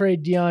wouldn't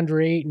trade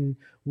DeAndre Ayton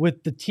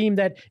with the team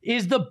that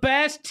is the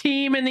best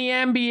team in the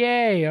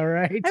NBA, all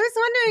right? I was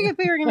wondering if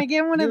we were going to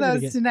get one of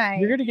those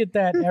tonight. You're going to get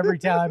that every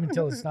time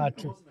until it's not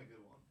true.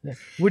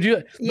 Would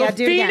you? Yeah,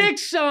 the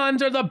Phoenix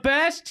Suns are the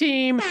best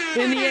team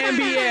in the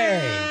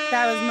NBA.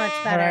 That was much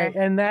better. Right?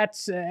 And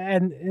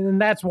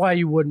that's why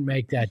you wouldn't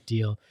make that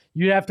deal.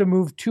 You'd have to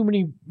move too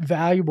many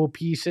valuable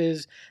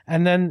pieces,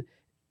 and then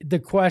the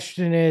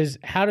question is,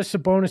 how does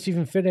Sabonis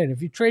even fit in?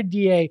 If you trade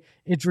DA,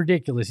 it's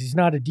ridiculous. He's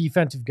not a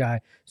defensive guy,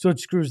 so it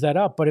screws that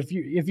up. But if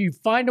you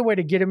find a way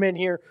to get him in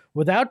here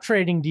without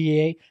trading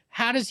DA,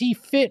 how does he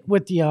fit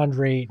with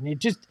DeAndre Ayton?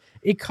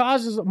 It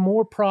causes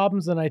more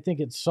problems than I think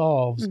it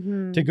solves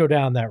to go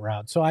down that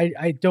route. So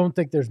I don't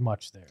think there's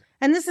much there.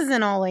 And this is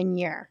an all-in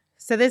year.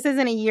 So this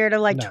isn't a year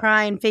to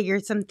try and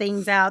figure some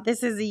things out.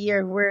 This is a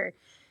year where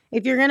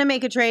if you're going to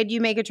make a trade,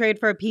 you make a trade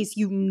for a piece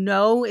you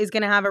know is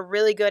going to have a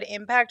really good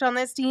impact on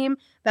this team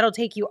that'll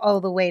take you all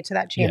the way to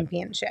that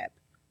championship. Yep.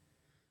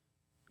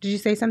 Did you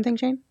say something,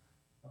 Shane?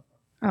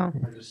 Oh.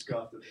 I just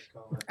scoffed at the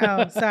comment.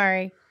 Oh,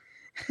 sorry.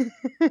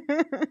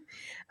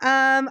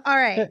 All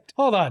right.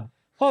 Hold on.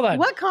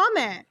 What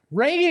comment?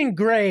 Reagan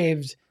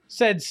Graves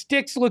said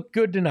Sticks look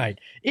good tonight.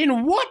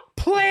 In what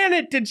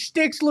planet did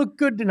Sticks look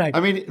good tonight? I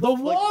mean, the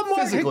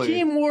Walmart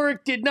Hakeem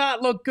Warwick did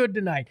not look good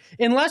tonight.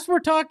 Unless we're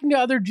talking to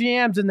other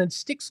GMs, and then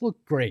Sticks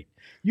looked great.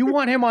 You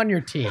want him on your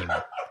team.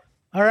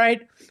 All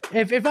right.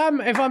 If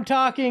I'm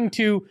talking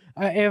to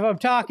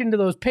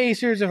those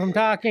Pacers, if I'm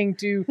talking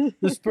to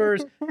the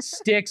Spurs,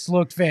 Sticks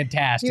looked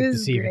fantastic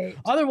this evening.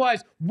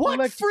 Otherwise,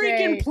 what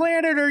freaking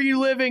planet are you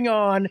living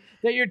on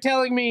that you're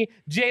telling me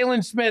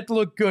Jalen Smith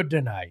looked good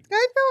tonight?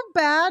 I feel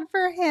bad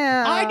for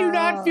him. I do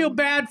not feel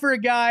bad for a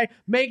guy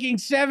making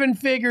 7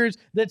 figures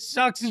that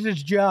sucks at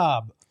his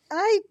job.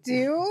 I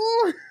do.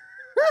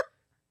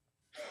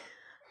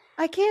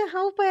 I can't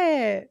help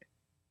it.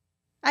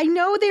 I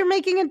know they're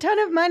making a ton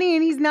of money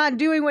and he's not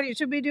doing what he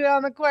should be doing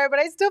on the court, but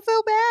I still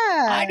feel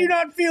bad. I do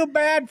not feel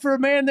bad for a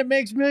man that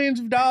makes millions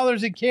of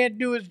dollars and can't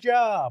do his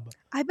job.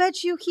 I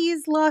bet you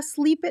he's lost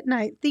sleep at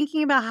night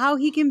thinking about how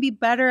he can be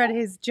better at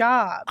his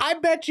job. I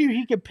bet you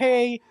he could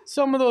pay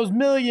some of those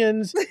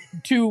millions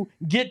to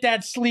get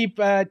that sleep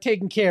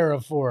taken care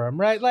of for him,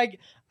 right? Like,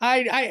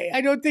 I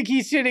don't think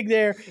he's sitting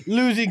there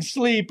losing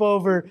sleep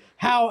over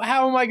how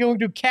am I going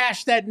to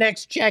cash that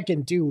next check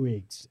in 2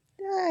 weeks.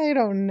 I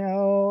don't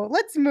know.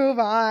 Let's move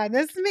on.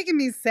 This is making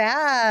me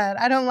sad.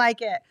 I don't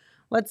like it.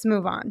 Let's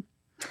move on.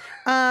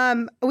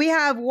 We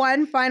have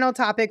one final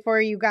topic for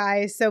you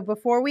guys. So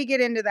before we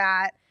get into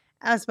that,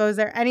 I suppose, is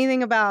there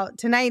anything about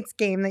tonight's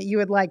game that you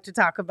would like to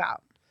talk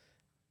about?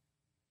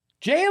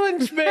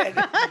 Jalen Smith.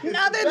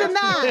 Other than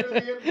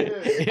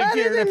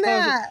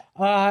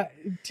that.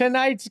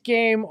 Tonight's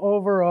game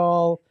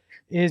overall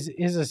is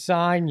a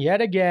sign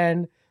yet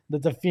again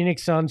that the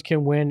Phoenix Suns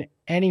can win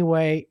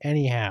anyway,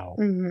 anyhow.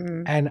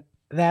 Mm-hmm. And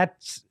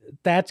that's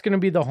going to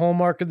be the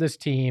hallmark of this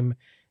team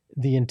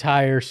the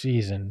entire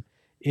season.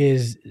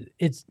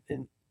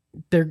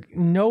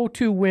 No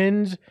 2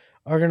 wins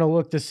are going to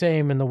look the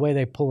same in the way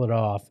they pull it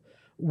off,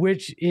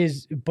 which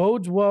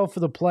bodes well for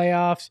the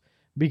playoffs,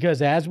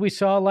 because as we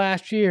saw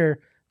last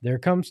year, there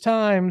comes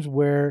times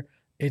where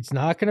it's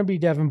not going to be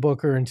Devin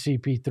Booker and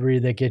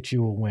CP3 that get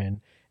you a win.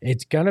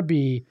 It's going to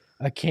be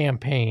a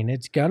campaign.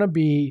 It's going to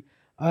be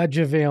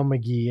JaVale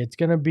McGee. It's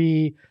going to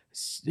be,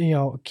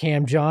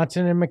 Cam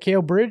Johnson and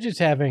Mikal Bridges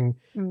having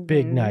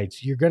big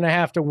nights. You're going to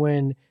have to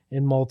win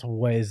in multiple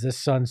ways. This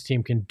Suns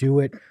team can do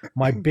it.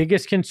 My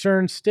biggest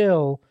concern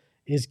still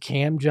is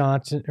Cam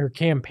Johnson or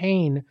Cam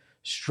Payne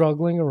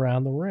struggling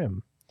around the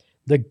rim.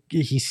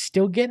 He's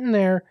still getting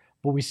there,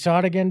 but we saw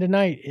it again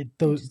tonight.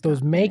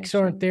 Those makes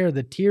aren't there.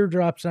 The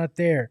teardrop's not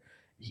there.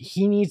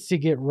 He needs to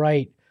get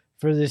right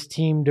for this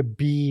team to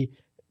be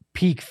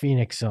peak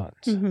Phoenix Suns.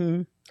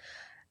 Mm-hmm.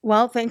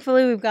 Well,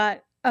 thankfully, we've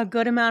got a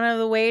good amount of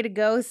the way to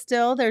go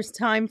still. There's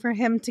time for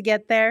him to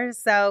get there.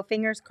 So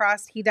fingers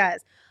crossed he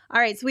does. All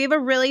right. So we have a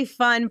really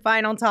fun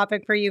final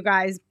topic for you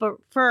guys. But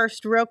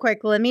first, real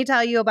quick, let me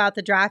tell you about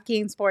the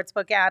DraftKings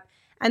Sportsbook app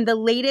and the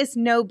latest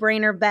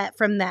no-brainer bet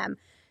from them.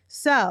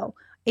 So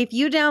if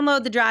you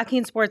download the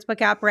DraftKings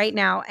Sportsbook app right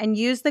now and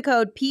use the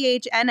code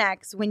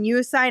PHNX when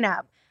you sign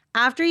up,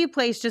 after you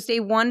place just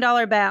a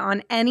 $1 bet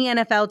on any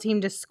NFL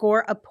team to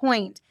score a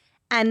point,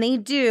 and they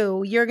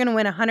do, you're going to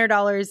win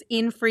 $100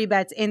 in free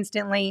bets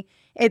instantly.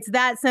 It's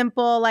that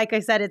simple. Like I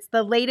said, it's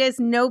the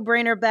latest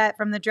no-brainer bet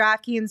from the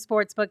DraftKings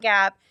Sportsbook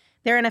app.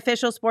 They're an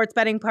official sports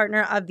betting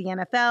partner of the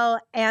NFL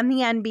and the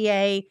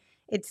NBA.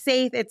 It's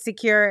safe, it's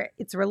secure,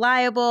 it's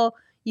reliable.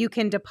 You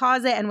can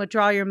deposit and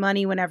withdraw your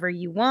money whenever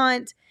you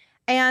want.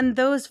 And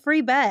those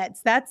free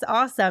bets, that's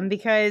awesome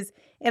because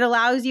it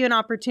allows you an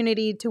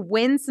opportunity to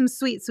win some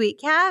sweet, sweet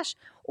cash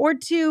or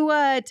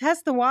to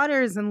test the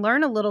waters and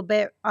learn a little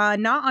bit,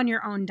 not on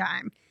your own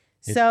dime.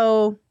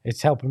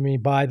 It's helping me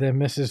buy the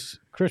Mrs.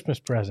 Christmas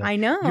present. I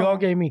know. You all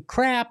gave me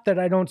crap that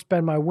I don't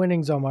spend my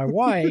winnings on my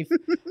wife,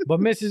 but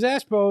Mrs.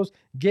 Espo's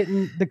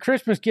getting the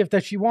Christmas gift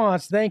that she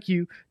wants. Thank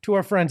you to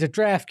our friends at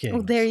DraftKings.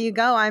 Well, there you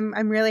go.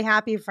 I'm really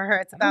happy for her.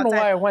 It's about I don't know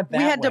time. why I went that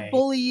way. We had to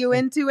bully you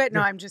into it. No,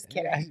 I'm just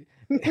kidding.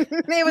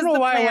 It was the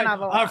plan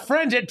of our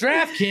friends at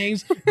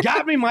DraftKings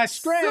got me my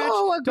scratch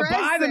to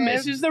buy the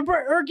Mrs.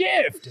 her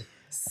gift.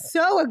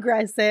 So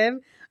aggressive.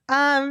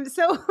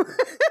 So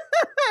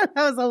that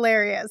was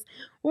hilarious.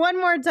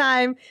 One more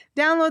time,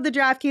 download the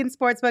DraftKings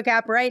Sportsbook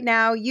app right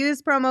now.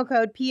 Use promo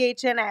code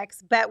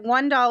PHNX. Bet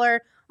 $1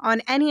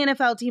 on any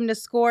NFL team to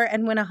score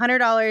and win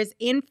 $100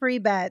 in free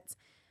bets.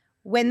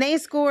 When they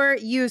score,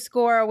 you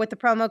score with the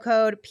promo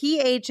code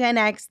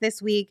PHNX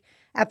this week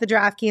at the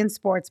DraftKings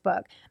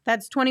Sportsbook.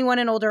 That's 21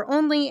 and older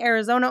only,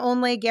 Arizona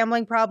only,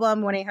 gambling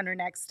problem,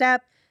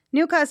 1-800-NEXT-STEP.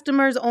 New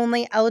customers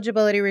only,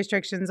 eligibility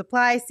restrictions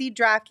apply. See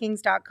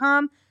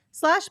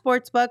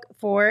DraftKings.com/sportsbook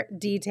for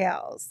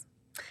details.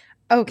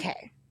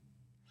 Okay.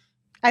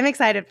 I'm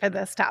excited for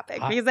this topic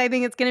because I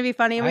think it's going to be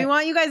funny. And we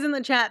want you guys in the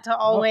chat to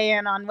all weigh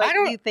in on what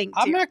you think, too.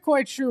 I'm not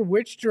quite sure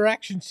which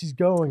direction she's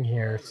going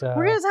here. So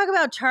we're going to talk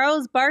about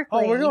Charles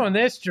Barkley. Oh, we're going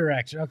this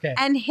direction. Okay.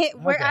 And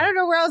I don't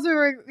know where else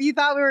you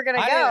thought we were going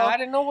to go. I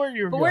didn't know where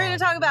you were going. But we're going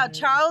to talk about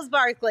Charles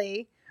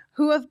Barkley,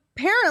 who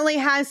apparently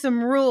has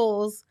some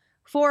rules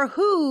for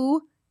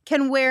who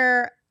can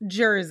wear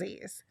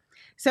jerseys.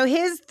 So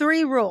his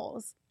 3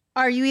 rules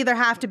are: you either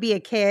have to be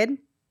a kid.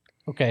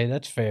 Okay,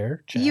 that's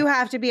fair. Check. You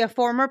have to be a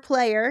former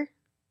player,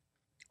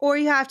 or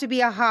you have to be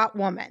a hot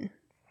woman.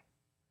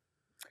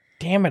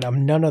 Damn it,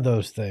 I'm none of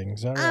those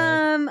things. All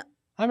right.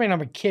 I mean,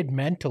 I'm a kid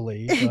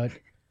mentally, but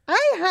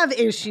I have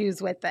issues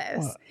with this.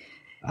 Well,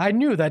 I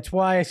knew that's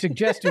why I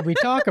suggested we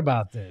talk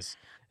about this.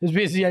 Is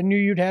because I knew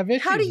you'd have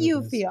issues. How do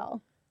you this.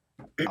 feel?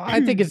 I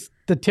think it's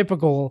the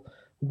typical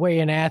way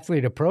an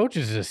athlete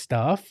approaches this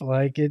stuff.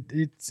 Like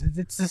it's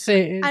the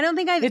same. I don't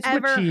think I've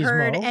ever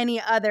heard any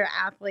other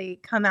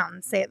athlete come out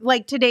and say it,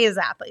 like today's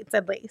athletes,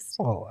 at least.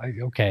 Oh,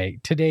 okay.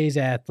 Today's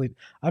athlete.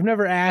 I've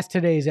never asked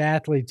today's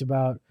athletes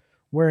about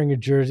wearing a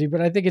jersey,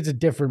 but I think it's a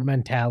different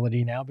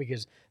mentality now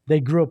because they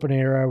grew up in an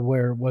era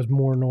where it was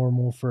more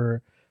normal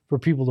for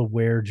people to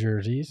wear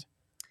jerseys.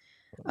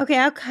 Okay,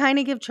 I'll kind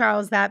of give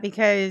Charles that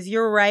because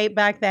you're right.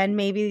 Back then,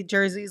 maybe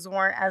jerseys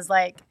weren't as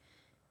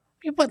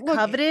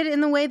coveted in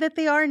the way that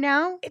they are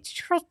now. It's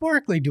Charles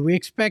Barkley. Do we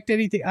expect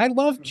anything? I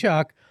love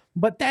Chuck,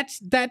 but that's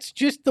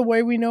just the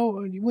way we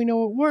know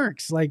it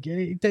works. Like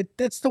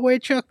that's the way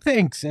Chuck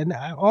thinks. And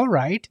all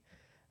right,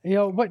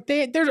 but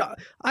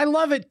I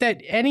love it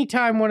that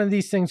anytime one of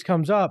these things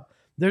comes up,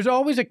 there's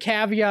always a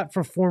caveat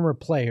for former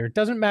player. It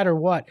doesn't matter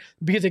what,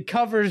 because it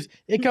covers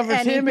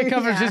him, it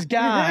covers his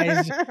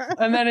guys,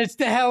 and then it's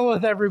to hell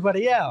with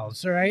everybody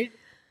else, right?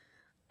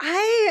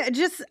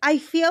 I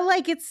feel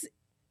like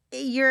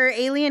you're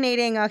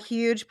alienating a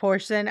huge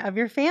portion of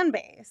your fan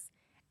base.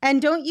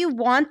 And don't you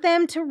want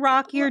them to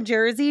rock your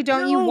jersey?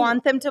 Don't you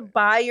want them to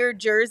buy your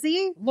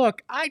jersey?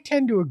 Look, I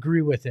tend to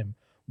agree with him.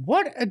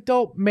 What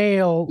adult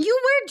male... You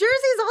wear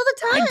jerseys all the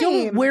time. I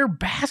don't wear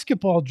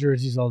basketball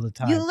jerseys all the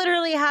time. You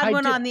literally had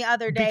one on the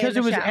other day. Because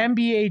it was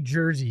NBA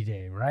jersey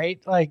day,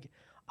 right? Like,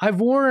 I've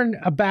worn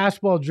a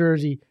basketball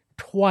jersey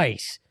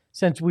twice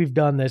since we've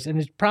done this. And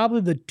it's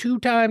probably the 2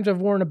 times I've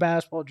worn a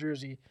basketball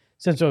jersey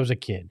since I was a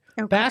kid.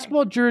 Okay.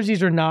 Basketball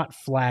jerseys are not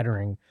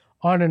flattering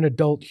on an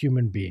adult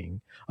human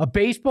being. A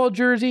baseball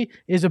jersey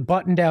is a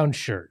button-down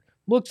shirt.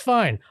 Looks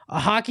fine.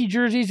 A hockey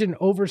jersey is an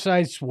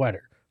oversized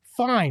sweater.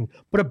 Fine.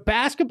 But a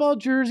basketball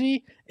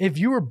jersey, if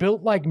you were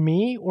built like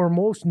me or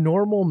most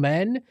normal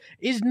men,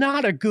 is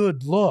not a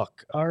good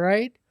look, all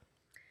right?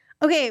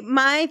 Okay,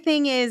 my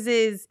thing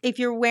is if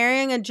you're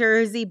wearing a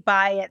jersey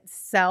by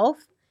itself,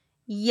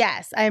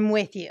 yes, I'm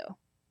with you.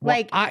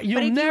 Well, but if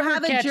you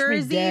have a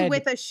jersey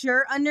with a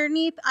shirt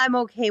underneath, I'm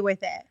okay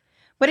with it.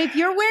 But if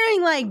you're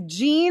wearing like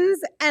jeans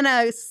and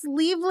a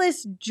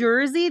sleeveless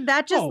jersey,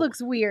 that just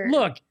looks weird.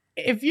 Look,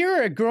 if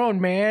you're a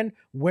grown man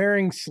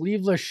wearing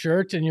sleeveless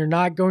shirts and you're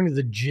not going to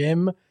the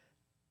gym,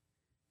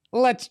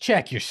 let's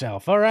check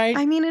yourself, all right?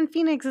 I mean, in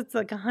Phoenix, it's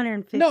like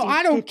 150. No,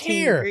 I don't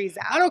care. Degrees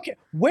out. I don't care.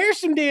 Wear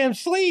some damn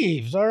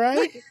sleeves, all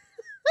right?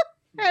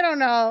 I don't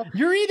know.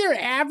 You're either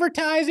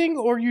advertising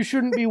or you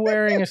shouldn't be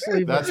wearing a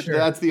sleeveless shirt.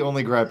 That's the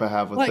only gripe I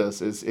have with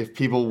this is if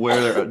people wear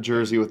their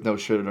jersey with no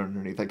shirt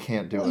underneath, I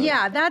can't do it.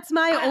 Yeah, that's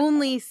my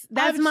only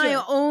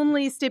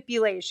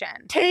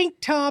stipulation. Tank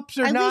tops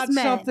are not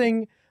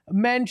something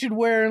men should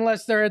wear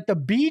unless they're at the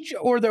beach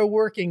or they're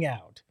working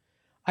out.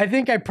 I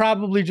think I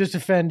probably just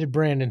offended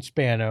Brandon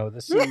Spano,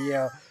 the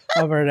CEO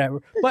of our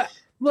network. But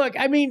look,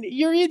 I mean,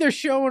 you're either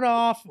showing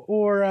off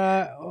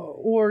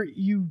or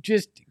you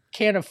just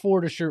can't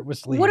afford a shirt with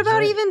sleeves. What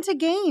about even to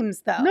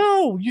games, though?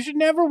 No, you should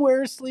never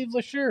wear a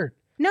sleeveless shirt.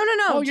 No.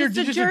 Oh, just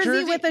a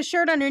jersey with a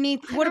shirt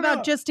underneath. What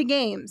about just to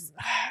games?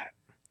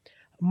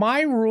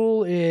 My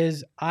rule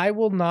is I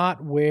will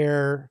not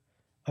wear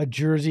a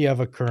jersey of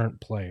a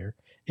current player.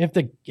 If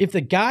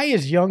the guy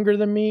is younger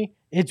than me,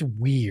 it's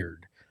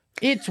weird.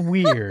 It's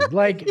weird.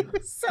 Like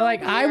weird.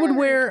 I would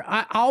wear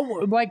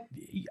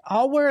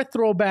I'll wear a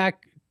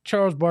throwback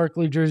Charles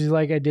Barkley jersey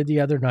like I did the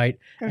other night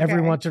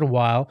every once in a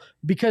while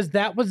because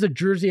that was the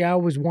jersey I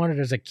always wanted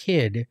as a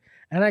kid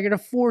and I can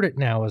afford it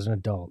now as an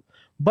adult.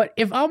 But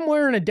if I'm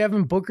wearing a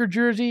Devin Booker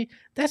jersey,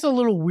 that's a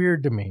little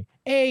weird to me.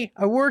 A,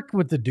 I worked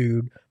with the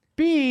dude.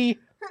 B,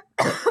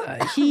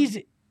 he's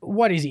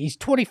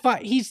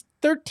 25. He's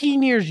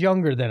 13 years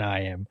younger than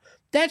I am.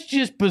 That's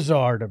just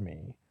bizarre to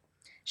me.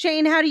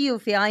 Shane, how do you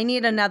feel? I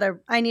need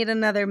another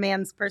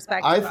man's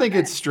perspective. I think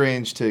it's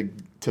strange to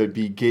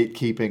be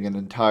gatekeeping an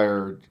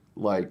entire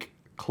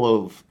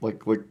clothes.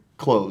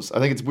 I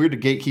think it's weird to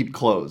gatekeep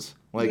clothes.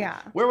 Wear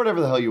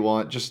whatever the hell you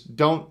want. Just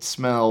don't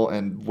smell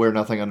and wear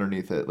nothing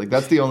underneath it.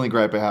 That's the only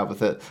gripe I have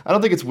with it. I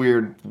don't think it's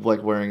weird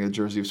wearing a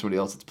jersey of somebody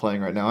else that's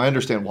playing right now. I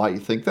understand why you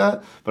think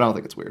that, but I don't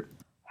think it's weird.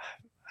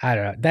 I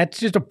don't know. That's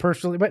just a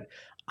personal, but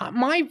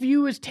my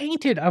view is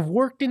tainted. I've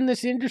worked in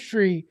this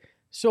industry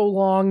so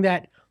long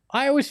that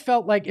I always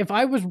felt like if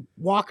I was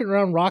walking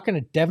around rocking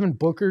a Devin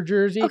Booker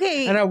jersey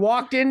and I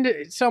walked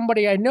into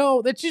somebody I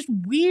know, that's just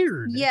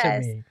weird to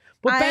me.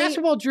 But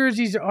basketball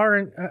jerseys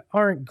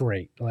aren't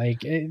great,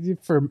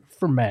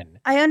 for men.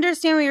 I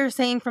understand what you're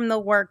saying from the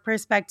work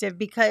perspective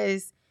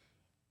because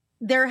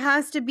there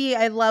has to be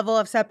a level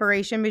of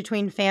separation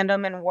between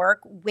fandom and work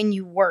when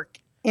you work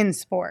in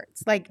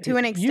sports, to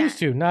an extent. Used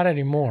to, not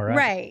anymore.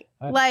 Right.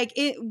 But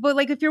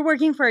if you're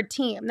working for a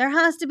team, there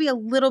has to be a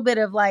little bit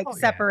of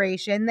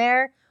separation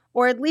there,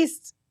 or at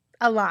least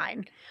a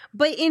line.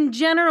 But in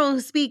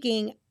general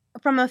speaking,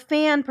 from a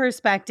fan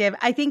perspective,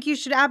 I think you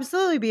should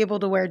absolutely be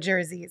able to wear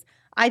jerseys.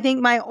 I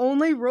think my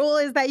only rule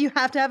is that you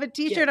have to have a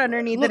t-shirt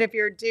underneath it if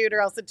you're a dude, or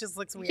else it just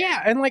looks weird.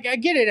 Yeah, and I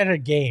get it at a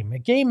game. A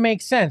game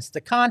makes sense.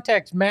 The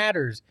context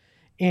matters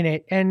in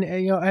it. And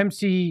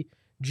MCG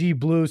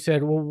Blue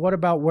said, well, what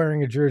about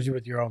wearing a jersey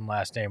with your own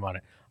last name on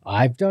it?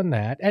 I've done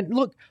that. And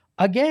look,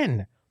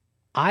 again,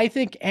 I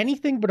think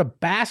anything but a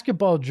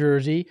basketball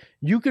jersey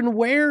you can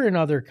wear in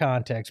other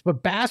contexts,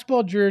 but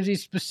basketball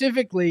jerseys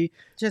specifically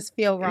just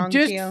feel wrong.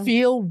 Just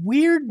feel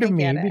weird to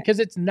me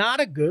because it's not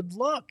a good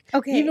look.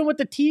 Okay, even with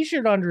the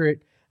t-shirt under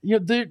it,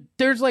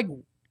 there's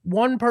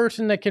one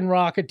person that can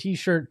rock a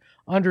t-shirt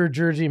under a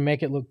jersey and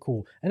make it look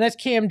cool, and that's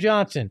Cam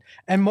Johnson.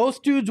 And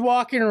most dudes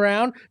walking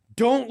around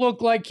don't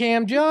look like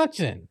Cam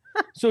Johnson,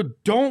 so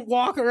don't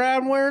walk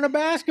around wearing a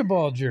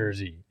basketball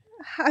jersey.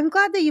 I'm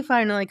glad that you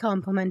finally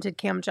complimented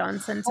Cam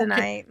Johnson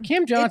tonight.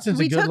 Cam Johnson's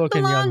a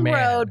good-looking young man. We took the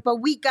long road,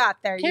 but we got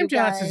there, Cam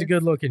Johnson's a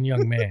good-looking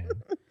young man.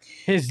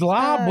 His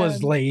lob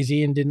was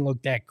lazy and didn't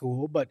look that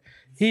cool, but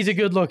he's a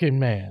good-looking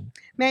man.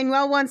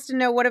 Manuel wants to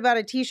know, what about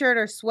a t-shirt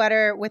or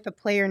sweater with a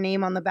player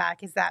name on the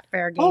back? Is that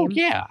fair game? Oh,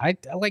 yeah.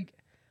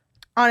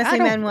 Honestly,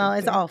 Manuel,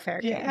 is all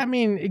fair game. I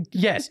mean,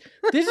 yes.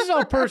 This is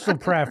all personal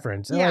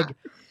preference. Yeah.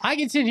 I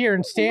can sit here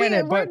and stand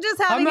it, but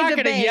I'm not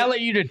going to yell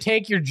at you to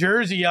take your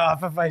jersey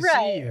off if I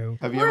see you.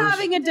 We're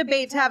having a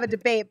debate to have a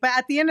debate, but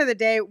at the end of the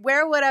day,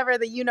 wear whatever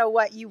that you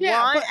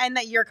want and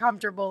that you're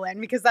comfortable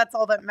in, because that's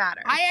all that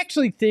matters. I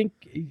actually think,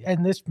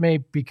 and this may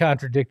be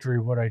contradictory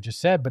to what I just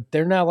said, but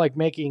they're now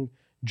making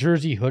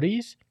jersey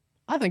hoodies.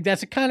 I think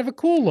that's a kind of a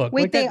cool look.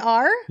 Wait, they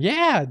are?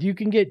 Yeah, you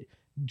can get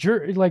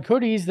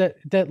hoodies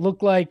that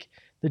look like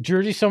the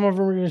jersey some of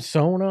them are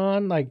sewn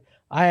on.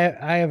 I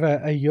have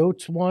a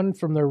Yotes one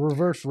from the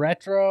reverse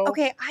retro.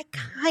 Okay, I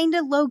kind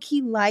of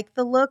low-key like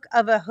the look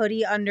of a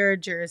hoodie under a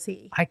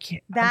jersey. I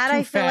can't. That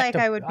I feel like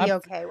I would be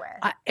okay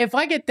with. If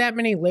I get that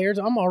many layers,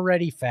 I'm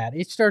already fat.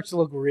 It starts to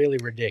look really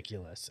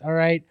ridiculous. All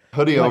right?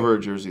 Hoodie over a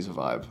jersey's a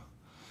vibe.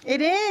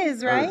 It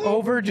is, right?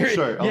 Over jersey.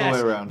 Sure, all the way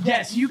around.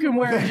 Yes, you can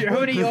wear your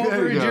hoodie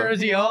over a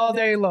jersey all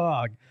day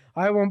long.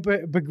 I won't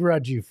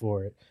begrudge you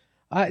for it.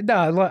 I'm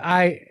not,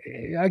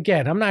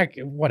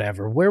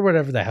 whatever. Wear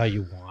whatever the hell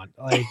you want.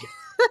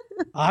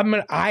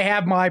 I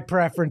have my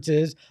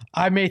preferences.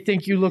 I may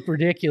think you look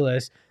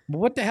ridiculous,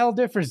 What the hell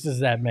difference does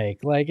that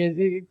make? Like,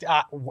 you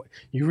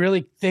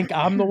really think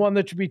I'm the one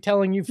that should be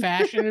telling you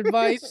fashion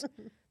advice?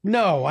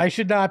 No, I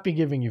should not be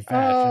giving you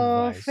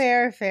fashion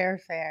advice.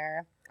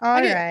 Fair. All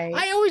right.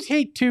 I always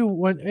hate too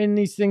when in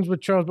these things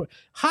with Charles. But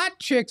hot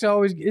chicks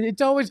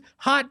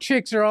hot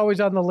chicks are always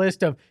on the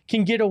list of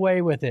can get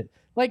away with it.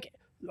 Like,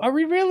 are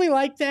we really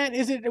like that?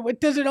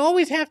 Does it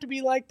always have to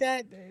be like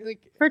that?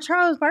 Like, for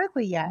Charles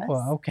Barkley, yes.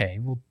 Well, okay,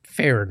 well,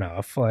 fair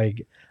enough.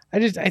 Like,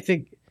 I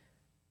think.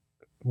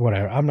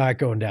 Whatever. I'm not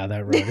going down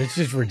that road. It's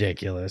just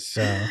ridiculous.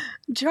 So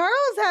Charles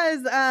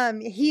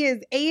has he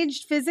is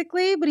aged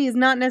physically, but he's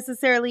not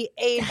necessarily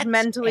aged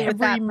mentally with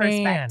that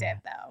perspective,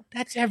 though.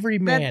 That's every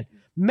man.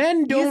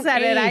 Men don't You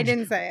said age. it. I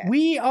didn't say it.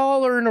 We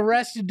all are in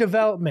arrested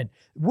development.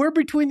 We're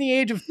between the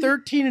age of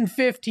 13 and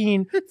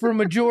 15 for a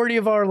majority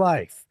of our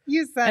life.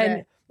 You said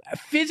it.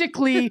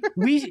 Physically,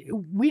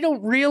 we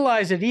don't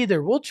realize it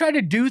either. We'll try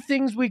to do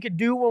things we could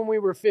do when we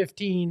were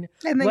 15.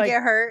 And then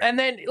get hurt. And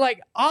then,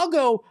 I'll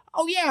go,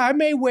 oh, yeah, I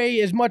may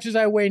weigh as much as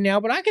I weigh now,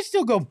 but I can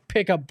still go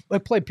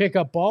play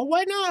pickup ball.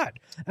 Why not?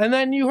 And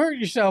then you hurt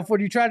yourself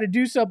when you try to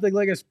do something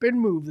like a spin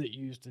move that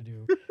you used to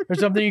do or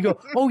something. You go,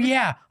 oh,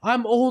 yeah,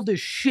 I'm old as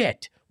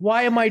shit.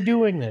 Why am I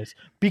doing this?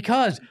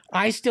 Because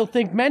I still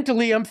think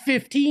mentally I'm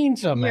 15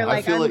 somehow. You're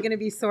like, I'm going to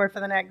be sore for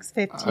the next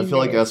 15 I feel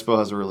like Espo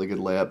has a really good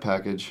layup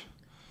package.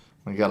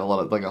 We got a lot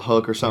of, like a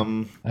hook or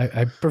something.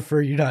 I prefer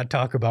you not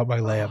talk about my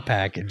layup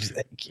package.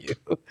 Thank you.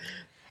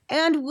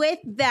 And with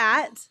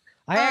that,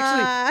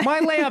 my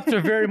layups are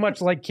very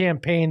much like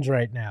campaigns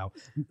right now.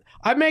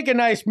 I make a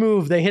nice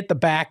move. They hit the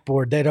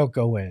backboard. They don't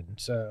go in.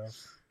 So,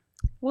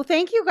 well,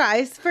 thank you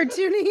guys for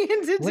tuning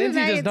into tonight's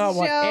Lindsay does not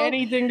want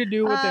anything to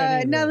do with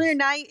any another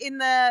night in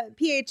the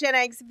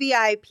PHNX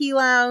VIP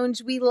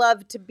lounge. We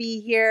love to be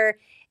here.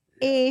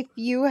 If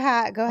you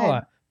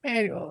go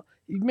ahead.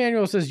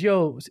 Emmanuel says,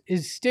 yo,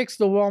 is Sticks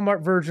the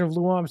Walmart version of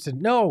Lou Armstrong?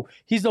 No,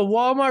 he's the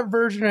Walmart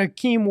version of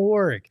Hakeem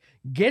Warwick.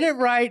 Get it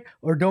right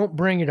or don't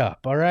bring it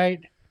up, all right?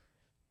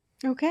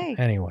 Okay.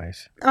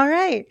 Anyways. All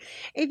right.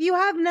 If you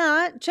have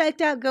not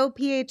checked out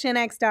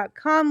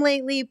gophnx.com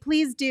lately,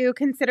 please do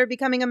consider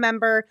becoming a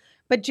member.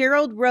 But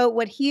Gerald wrote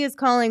what he is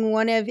calling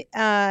one of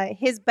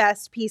his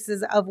best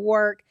pieces of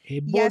work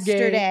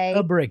yesterday.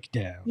 A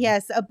breakdown.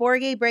 Yes, a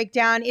Borgay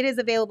breakdown. It is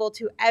available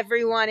to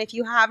everyone. If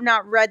you have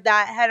not read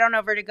that, head on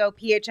over to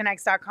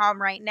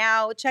gophnx.com right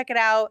now. Check it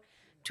out.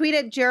 Tweet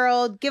at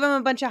Gerald. Give him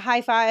a bunch of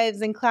high fives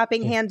and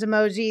clapping hands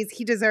emojis.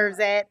 He deserves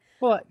it.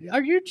 Well,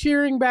 are you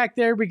cheering back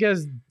there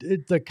because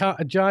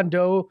John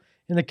Doe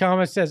in the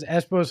comments says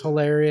Espo's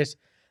hilarious?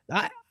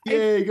 Go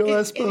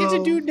Espo. It's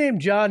a dude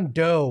named John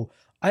Doe.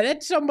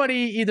 That's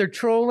somebody either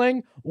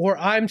trolling or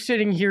I'm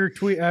sitting here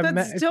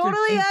That's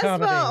totally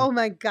Espo. Oh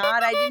my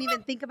God. I didn't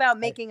even think about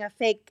making a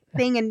fake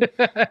thing and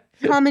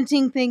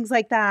commenting things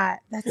like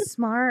that. That's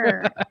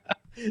smart.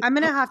 I'm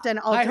going to have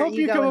to alter ego. I hope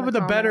you come up with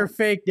a better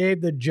fake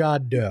name than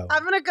John Doe.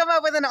 I'm going to come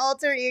up with an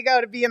alter ego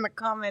to be in the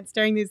comments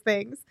during these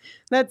things.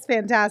 That's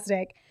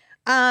fantastic.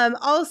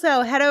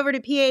 Also, head over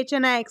to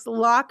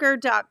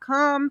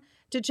phnxlocker.com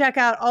to check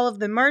out all of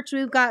the merch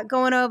we've got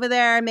going over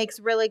there. It makes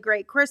really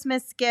great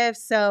Christmas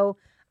gifts. So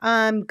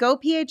go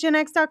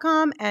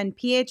phnx.com and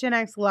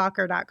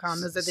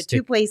phnxlocker.com. Those are the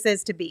two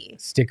places to be.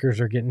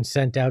 Stickers are getting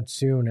sent out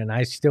soon, and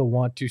I still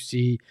want to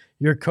see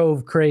your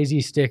Cove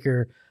Crazy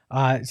sticker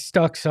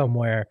stuck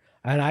somewhere.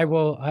 And I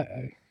will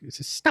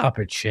stop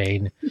it,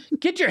 Shane.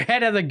 Get your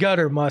head out of the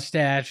gutter,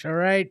 mustache. All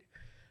right.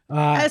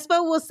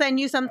 Espo will send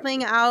you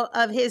something out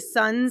of his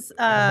son's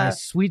my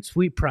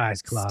sweet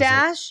prize closet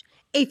stash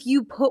if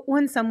you put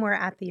one somewhere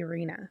at the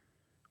arena.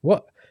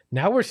 What?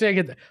 Now we're saying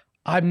it.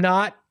 I'm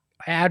not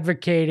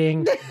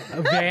advocating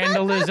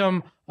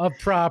vandalism of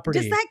property.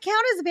 Does that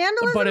count as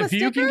vandalism? But if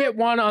you can get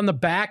one on the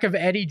back of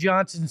Eddie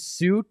Johnson's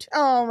suit,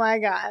 oh my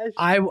gosh,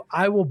 I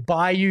will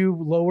buy you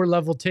lower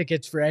level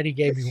tickets for any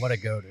game you want to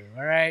go to.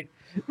 All right.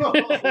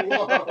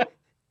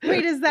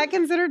 Wait, is that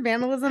considered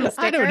vandalism? A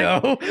sticker? I don't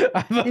know.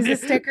 Is a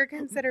sticker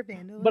considered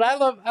vandalism? But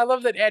I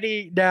love that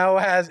Eddie now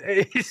he's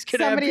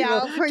gonna somebody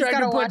have else who's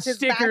got to watch his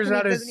stickers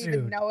back and he doesn't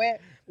even know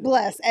it.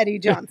 Bless Eddie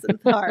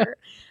Johnson's heart.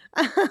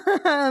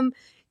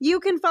 You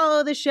can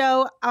follow the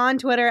show on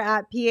Twitter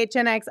at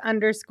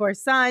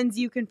PHNX_Suns.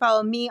 You can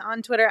follow me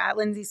on Twitter at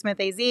Lindsay Smith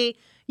AZ. You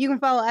can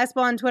follow Espo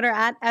on Twitter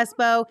at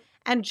Espo.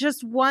 And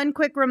just one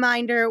quick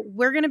reminder,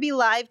 we're going to be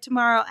live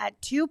tomorrow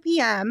at 2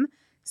 p.m.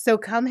 So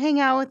come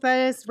hang out with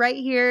us right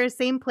here,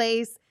 same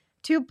place,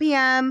 2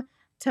 p.m.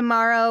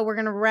 tomorrow. We're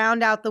going to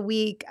round out the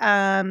week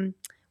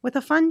with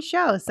a fun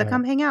show. So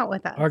come hang out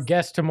with us. Our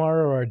guests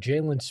tomorrow are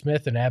Jalen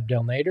Smith and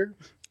Abdel Nader.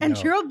 And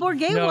Gerald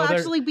Borgay will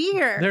actually be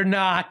here. They're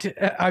not.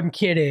 I'm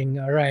kidding.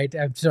 All right.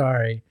 I'm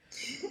sorry.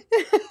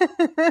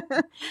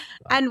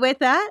 And with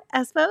that,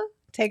 Espo,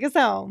 take us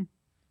home.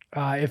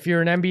 If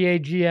you're an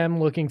NBA GM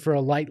looking for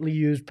a lightly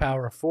used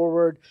power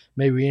forward,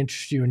 may we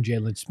interest you in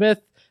Jalen Smith,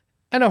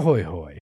 and ahoy hoy.